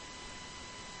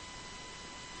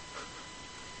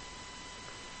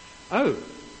 Oh.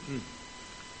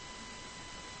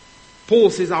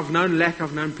 Paul says, I've known lack,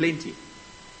 I've known plenty.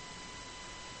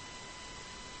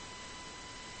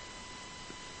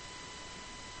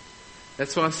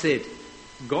 That's why I said,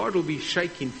 God will be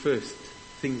shaking first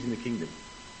things in the kingdom.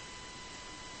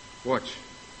 Watch.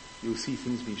 You'll see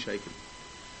things being shaken.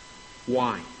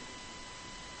 Why?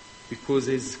 Because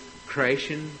there's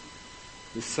creation,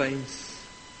 the saints,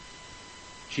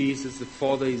 Jesus, the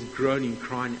Father is groaning,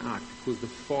 crying out, because the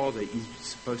Father is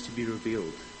supposed to be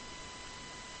revealed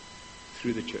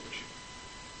through the church.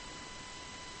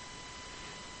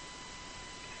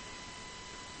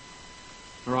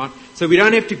 Alright? So we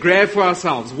don't have to grab for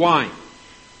ourselves. Why?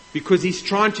 Because He's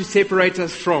trying to separate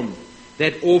us from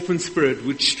that orphan spirit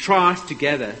which tries to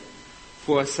gather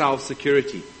for our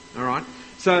self-security. Alright?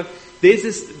 So there's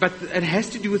this, but it has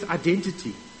to do with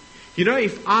identity. You know,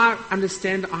 if I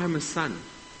understand I'm a son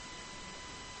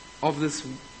of this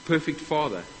perfect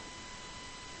Father,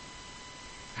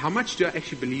 how much do I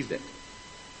actually believe that?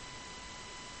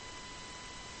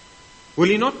 Will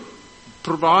He not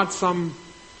provide some...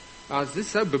 this is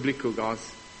so biblical,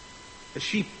 guys. A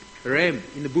sheep, a ram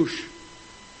in the bush.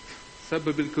 So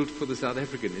biblical for the South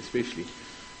African especially.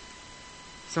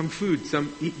 Some food,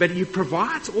 but He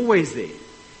provides always there.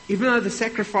 Even though the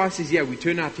sacrifice is here, we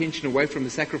turn our attention away from the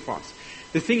sacrifice.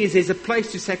 The thing is, there's a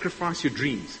place to sacrifice your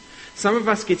dreams. Some of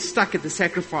us get stuck at the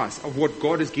sacrifice of what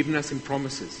God has given us in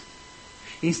promises.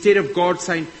 Instead of God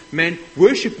saying, man,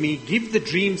 worship me, give the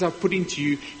dreams I've put into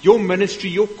you, your ministry,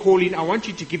 your calling, I want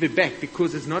you to give it back,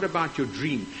 because it's not about your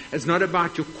dream. It's not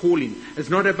about your calling. It's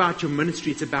not about your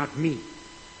ministry. It's about me.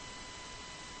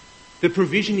 The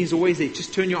provision is always there.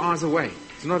 Just turn your eyes away.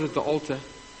 It's not at the altar.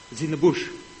 It's in the bush.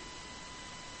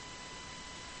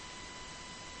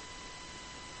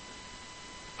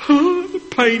 The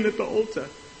pain at the altar.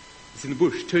 It's in the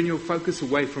bush. Turn your focus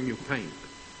away from your pain.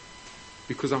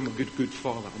 Because I'm a good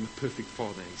Father. I'm a perfect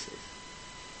Father, He says.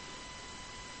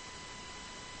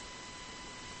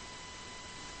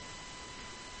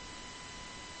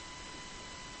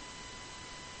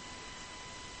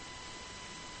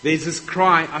 There's this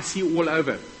cry I see all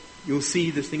over. You'll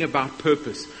see this thing about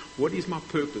purpose. What is my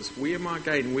purpose? Where am I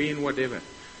going? Where and whatever.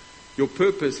 Your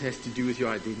purpose has to do with your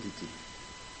identity.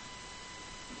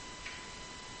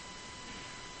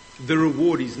 The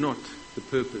reward is not the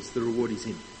purpose. The reward is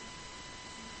Him.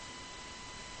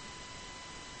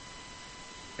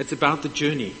 It's about the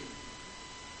journey.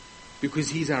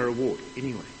 Because He's our reward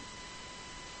anyway.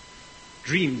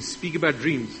 Dreams. Speak about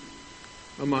dreams.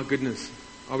 Oh my goodness.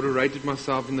 I would have rated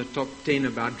myself in the top 10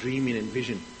 about dreaming and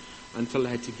vision. Until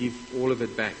I had to give all of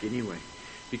it back anyway.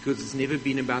 Because it's never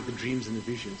been about the dreams and the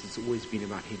visions. It's always been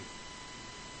about Him.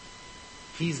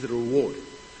 He's the reward.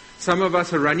 Some of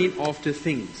us are running after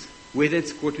things. Whether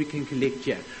it's what we can collect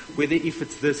here. Whether if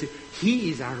it's this. He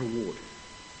is our reward.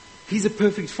 He's a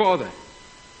perfect Father.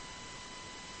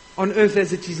 On earth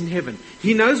as it is in heaven.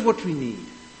 He knows what we need.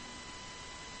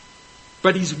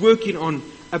 But He's working on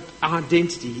our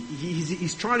identity.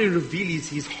 He's trying to reveal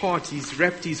his heart. He's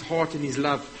wrapped His heart and His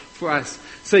love for us.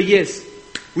 So yes,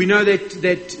 we know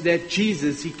that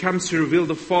Jesus, He comes to reveal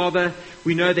the Father.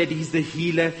 We know that He's the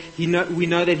healer. We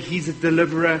know that He's a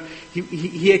deliverer.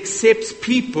 He accepts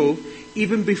people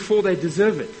even before they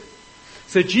deserve it.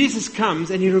 So Jesus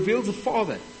comes and He reveals the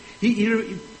Father.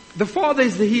 The Father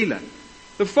is the healer.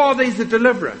 The Father is the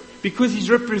deliverer. Because He's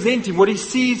representing what He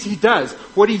sees, He does.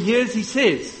 What He hears, He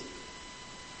says.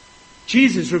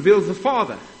 Jesus reveals the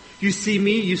Father. You see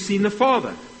me, you've seen the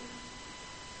Father.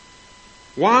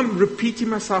 Why I'm repeating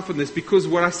myself on this? Because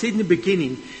what I said in the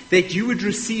beginning, that you would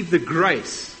receive the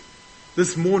grace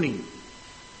this morning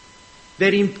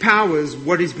that empowers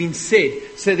what has been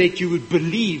said, so that you would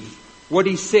believe what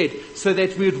He said, so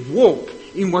that we would walk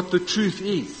in what the truth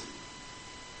is.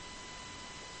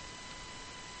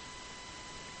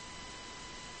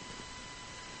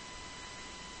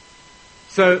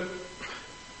 So,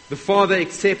 the Father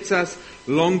accepts us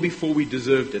long before we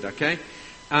deserved it, okay?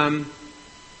 Do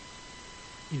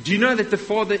you know that the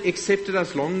Father accepted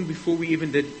us long before we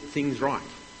even did things right?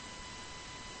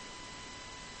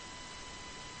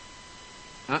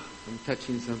 I'm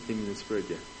touching something in the Spirit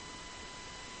here.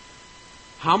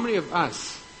 How many of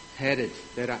us had it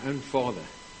that our own Father,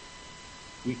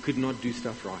 we could not do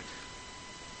stuff right?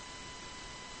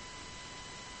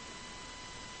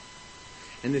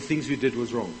 And the things we did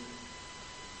was wrong.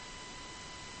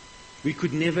 We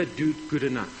could never do good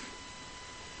enough.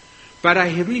 But our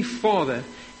Heavenly Father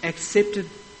accepted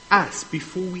us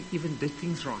before we even did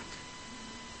things right.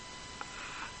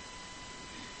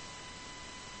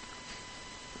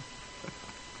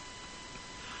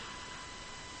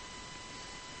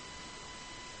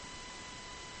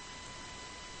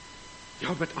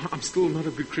 Yeah, but I'm still not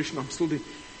a good Christian. I'm still doing...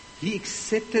 He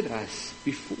accepted us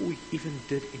before we even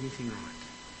did anything right.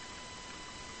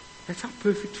 That's how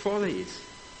perfect Father is.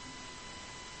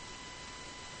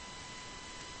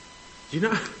 You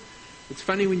know, it's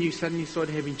funny when you suddenly start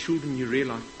having children, you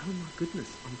realize, oh my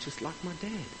goodness, I'm just like my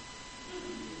dad.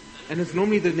 And it's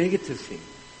normally the negative thing.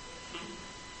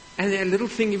 And a little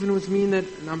thing, even with me, in that,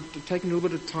 and I'm taking a little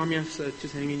bit of time here, so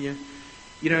just hang in here.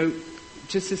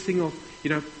 Just this thing of,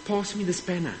 pass me the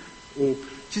spanner. Or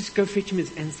just go fetch him,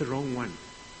 and it's the wrong one.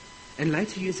 And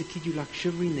later you as a kid, you're like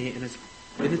shivering there, and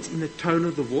it's in the tone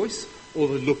of the voice or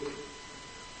the look.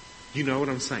 You know what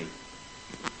I'm saying?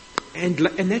 And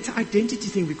that's an identity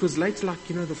thing, because later,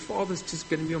 the Father's just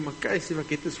going to be on my case if I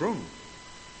get this wrong.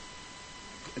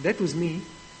 That was me.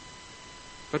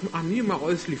 But I knew my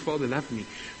earthly Father loved me.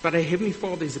 But our Heavenly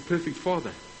Father is a perfect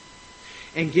Father.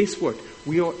 And guess what?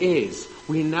 We are heirs.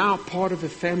 We are now part of a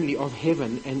family of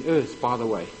heaven and earth, by the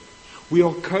way. We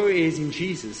are co-heirs in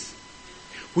Jesus.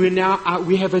 We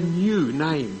have a new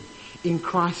name in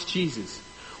Christ Jesus.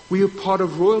 We are part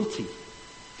of royalty.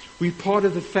 We're part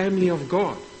of the family of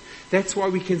God. That's why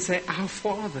we can say, our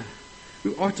Father,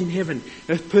 who art in heaven,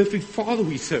 a perfect Father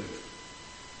we serve.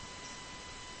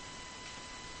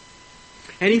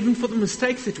 And even for the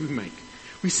mistakes that we make,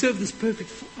 we serve this perfect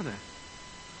Father.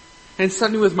 And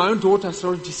suddenly with my own daughter, I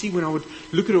started to see when I would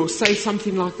look at her or say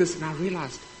something like this, and I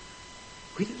realized,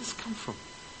 where did this come from?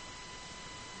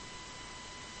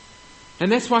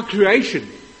 And that's why creation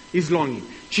is longing.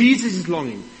 Jesus is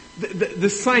longing. The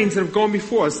saints that have gone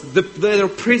before us, that are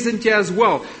present here as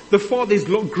well. The Father is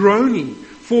groaning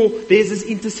for there's this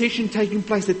intercession taking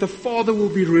place that the Father will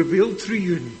be revealed through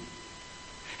you and me.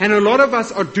 And a lot of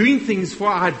us are doing things for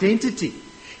our identity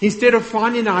instead of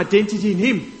finding our identity in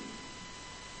Him.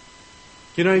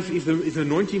 If the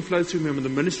anointing flows through me and the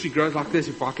ministry grows like this,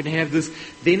 if I can have this,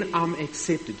 then I'm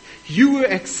accepted. You were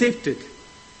accepted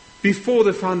before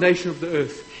the foundation of the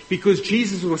earth because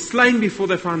Jesus was slain before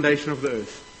the foundation of the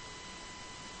earth.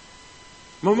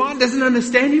 My mind doesn't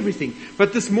understand everything,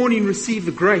 but this morning receive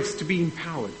the grace to be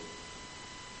empowered.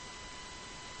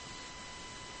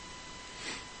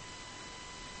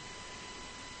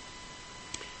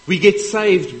 We get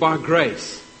saved by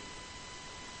grace.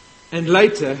 And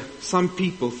later, some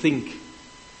people think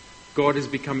God has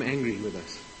become angry with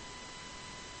us.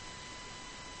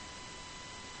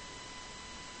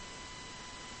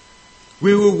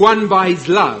 We were won by His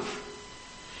love.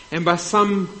 And by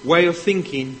some way of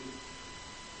thinking,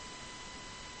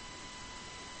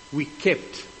 we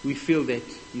feel that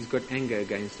He's got anger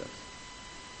against us.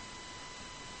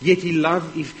 Yet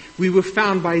we were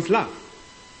found by His love.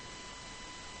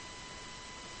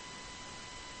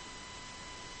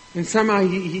 And somehow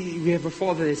we have a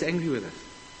Father that's angry with us.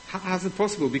 How's it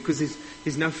possible? Because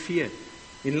there's no fear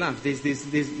in love. He's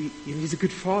a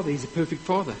good Father. He's a perfect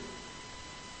Father.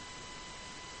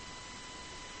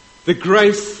 The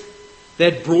grace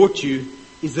that brought you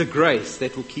is the grace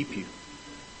that will keep you.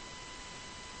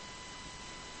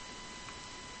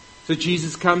 So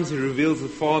Jesus comes and reveals the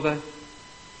Father.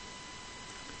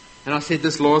 And I said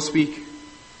this last week.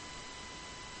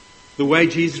 The way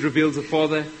Jesus reveals the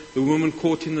Father, the woman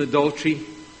caught in adultery,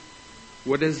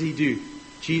 what does He do?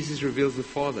 Jesus reveals the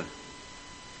Father.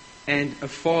 And a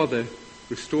father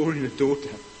restoring a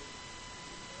daughter.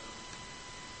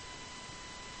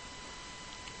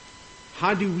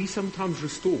 How do we sometimes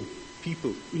restore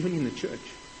people, even in the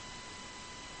church?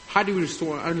 How do we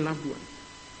restore our own loved one?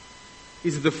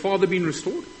 Is it the Father being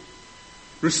restored?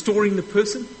 Restoring the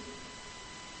person?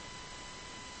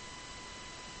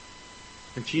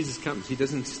 And Jesus comes. He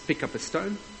doesn't pick up a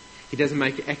stone. He doesn't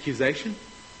make an accusation.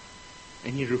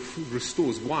 And He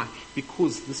restores. Why?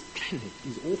 Because this planet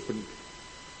is orphaned.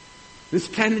 This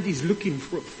planet is looking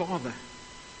for a Father.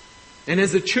 And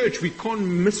as a church, we can't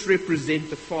misrepresent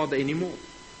the Father anymore.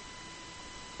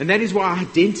 And that is why our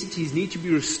identities need to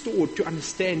be restored to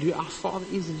understand who our Father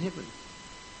is in heaven.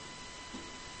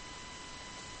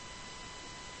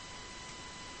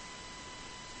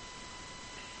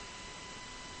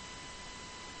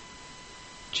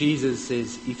 Jesus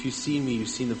says, if you see me, you've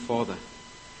seen the Father.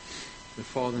 The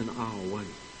Father and I are one.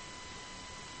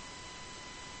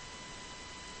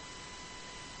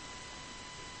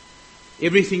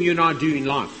 Everything you and I do in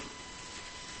life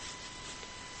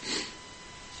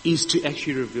is to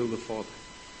actually reveal the Father.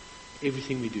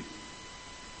 Everything we do.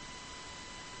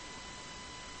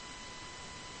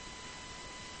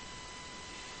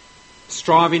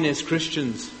 Striving as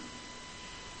Christians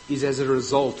is as a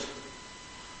result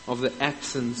of the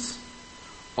absence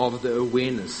of the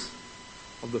awareness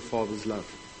of the Father's love.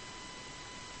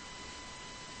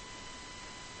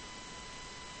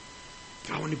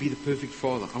 I want to be the perfect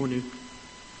father. I want to.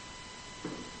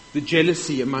 The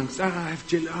jealousy amongst,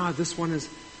 this one is,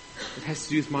 it has to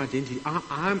do with my identity.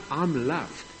 I'm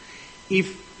loved.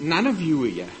 If none of you were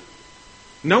here,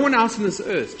 no one else on this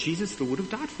earth, Jesus still would have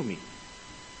died for me.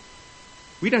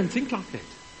 We don't think like that.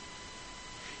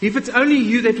 If it's only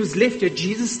you that was left here,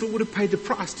 Jesus still would have paid the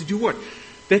price to do what?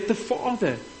 That the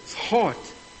Father's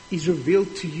heart is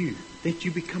revealed to you, that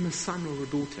you become a son or a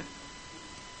daughter.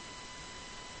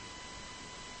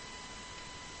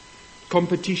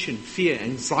 Competition, fear,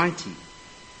 anxiety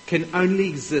can only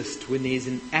exist when there is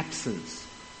an absence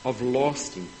of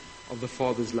lasting of the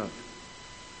Father's love.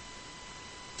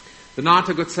 The night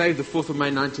I got saved, the 4th of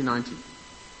May 1990,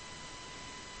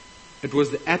 it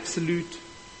was the absolute,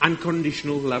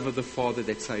 unconditional love of the Father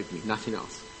that saved me, nothing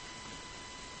else.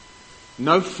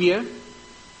 No fear,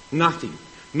 nothing.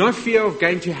 No fear of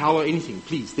going to hell or anything,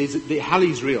 please. Hell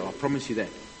is real, I promise you that.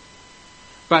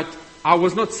 But I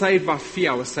was not saved by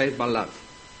fear, I was saved by love.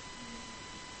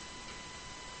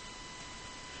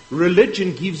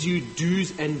 Religion gives you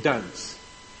do's and don'ts.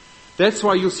 That's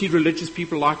why you'll see religious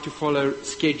people like to follow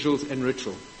schedules and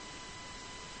ritual.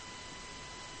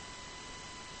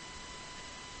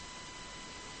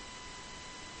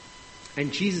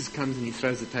 And Jesus comes and he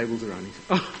throws the tables around. He says,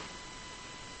 oh.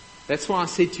 That's why I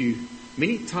said to you,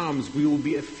 many times we will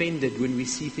be offended when we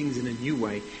see things in a new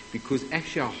way because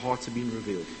actually our hearts have been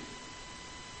revealed.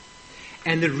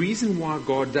 And the reason why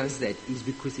God does that is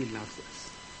because he loves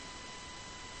us.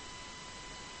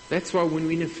 That's why when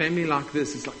we're in a family like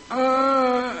this, it's like,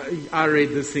 oh, I read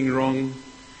this thing wrong.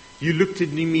 You looked at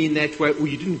me in that way, or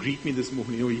you didn't greet me this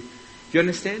morning. Do you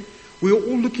understand? We're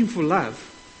all looking for love,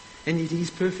 and yet he's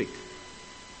perfect.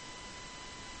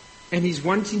 And he's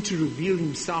wanting to reveal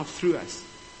himself through us.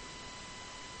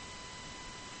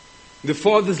 The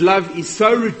Father's love is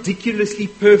so ridiculously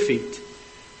perfect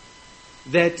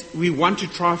that we want to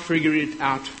try figure it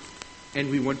out and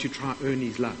we want to try earn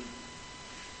his love.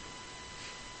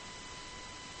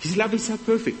 His love is so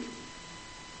perfect.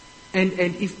 And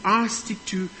if I stick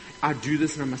to, I do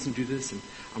this and I mustn't do this and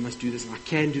I must do this and I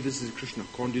can do this as a Christian,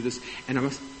 I can't do this and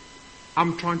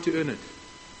I'm trying to earn it.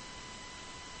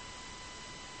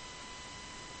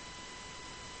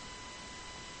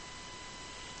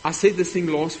 I said this thing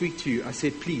last week to you. I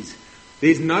said, please,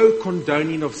 there's no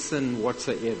condoning of sin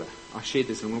whatsoever. I shared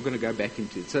this and I'm not going to go back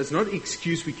into it. So it's not an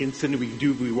excuse we can sin and we can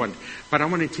do what we want. But I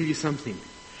want to tell you something.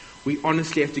 We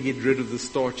honestly have to get rid of the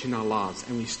starch in our lives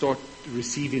and we start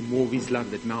receiving more of his love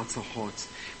that melts our hearts.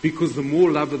 Because the more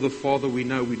love of the Father we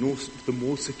know, the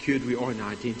more secured we are in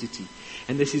our identity.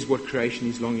 And this is what creation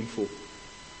is longing for.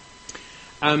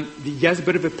 There's a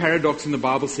bit of a paradox in the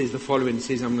Bible. Says the following. It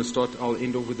says, I'll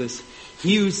end off with this.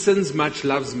 He who sins much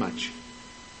loves much.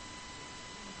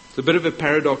 It's a bit of a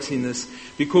paradox in this,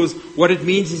 because what it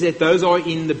means is that those are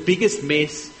in the biggest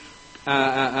mess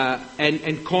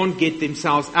and can't get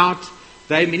themselves out,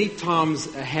 they many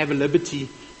times have a liberty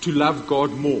to love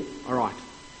God more. All right.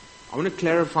 I want to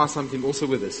clarify something also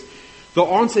with this. The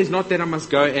answer is not that I must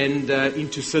go and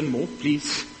into sin more,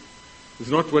 please. It's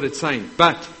not what it's saying.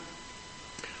 But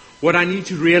what I need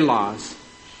to realize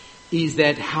is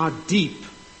that how deep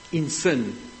in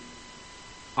sin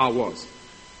I was.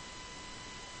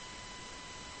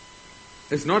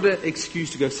 It's not an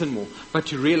excuse to go sin more, but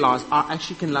to realize I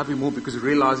actually can love him more because of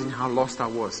realizing how lost I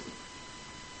was.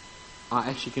 I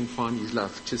actually can find his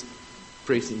love just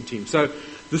pressing into him. So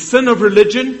the sin of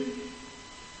religion,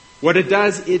 what it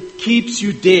does, it keeps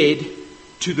you dead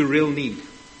to the real need.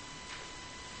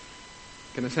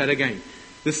 Can I say it again?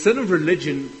 The sin of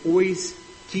religion always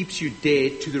keeps you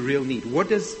dead to the real need. What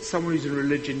does someone who's in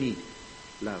religion need?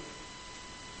 Love.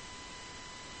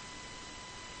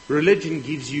 Religion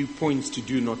gives you points to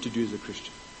do, not to do as a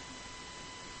Christian.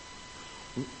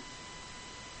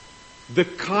 The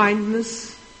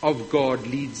kindness of God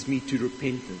leads me to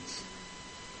repentance.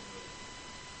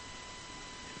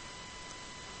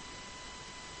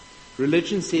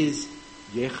 Religion says,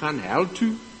 "Jy gaan hel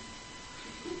toe."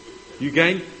 You're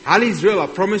going, hell is real, I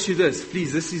promise you this.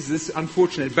 Please, this is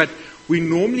unfortunate. But we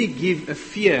normally give a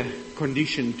fear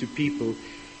condition to people.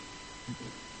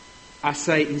 I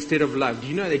say instead of love. Do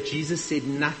you know that Jesus said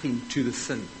nothing to the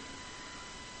sin?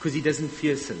 Because he doesn't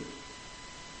fear sin.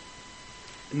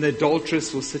 And the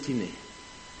adulteress was sitting there.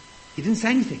 He didn't say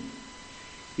anything.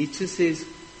 He just says,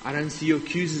 I don't see your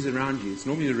accusers around you. It's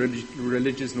normally the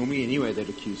religious, normally anyway, that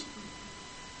accuse.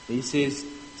 And he says,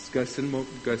 go sin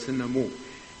no more.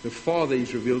 The Father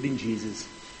is revealed in Jesus.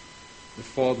 The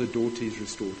Father-daughter is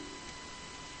restored.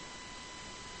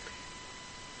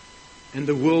 And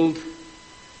the world,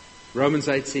 Romans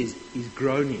 8 says, is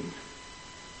groaning.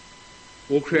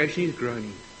 All creation is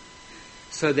groaning.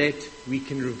 So that we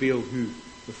can reveal who?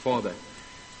 The Father.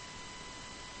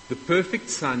 The perfect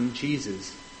Son,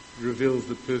 Jesus, reveals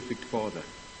the perfect Father.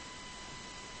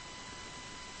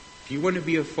 If you want to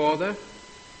be a father,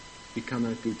 become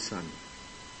a good son.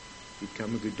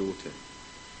 Become a good daughter.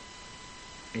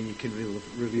 and you can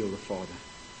reveal the Father.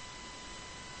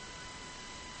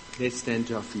 Let's stand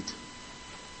to our feet.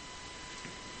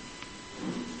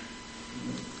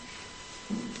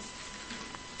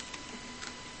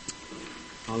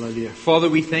 Hallelujah. Father,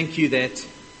 we thank you that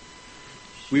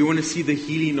we want to see the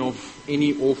healing of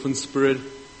any orphan spirit,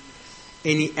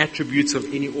 any attributes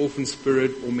of any orphan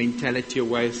spirit or mentality or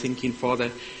way of thinking,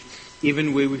 Father.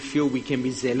 Even where we feel we can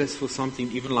be zealous for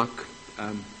something, even like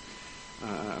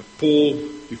Paul,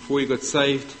 before he got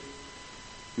saved,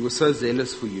 he was so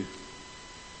zealous for you.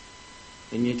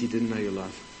 And yet he didn't know your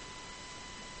love.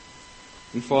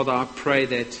 And Father, I pray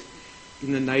that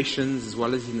in the nations, as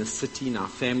well as in the city, in our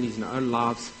families, in our own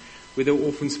lives, where the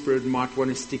orphan spirit might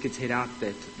want to stick its head out,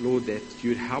 that, Lord, that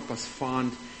you would help us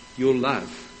find your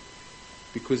love.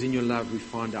 Because in your love we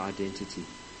find our identity.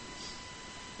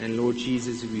 And Lord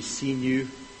Jesus, as we've seen you,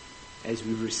 as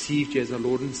we received you as our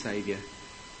Lord and Savior,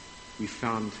 we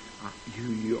found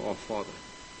who you are, Father.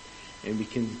 And we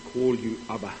can call you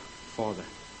Abba, Father.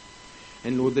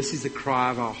 And Lord, this is the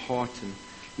cry of our heart. And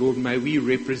Lord, may we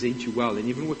represent you well. And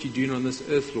even what you're doing on this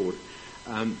earth, Lord,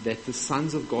 that the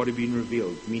sons of God have been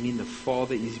revealed, meaning the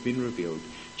Father has been revealed.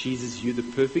 Jesus, you the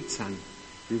perfect Son,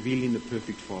 revealing the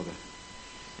perfect Father.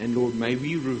 And Lord, may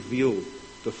we reveal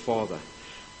the Father.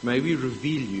 May we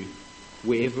reveal you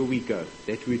wherever we go,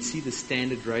 that we would see the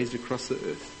standard raised across the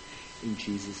earth. In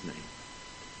Jesus' name.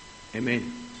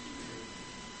 Amen.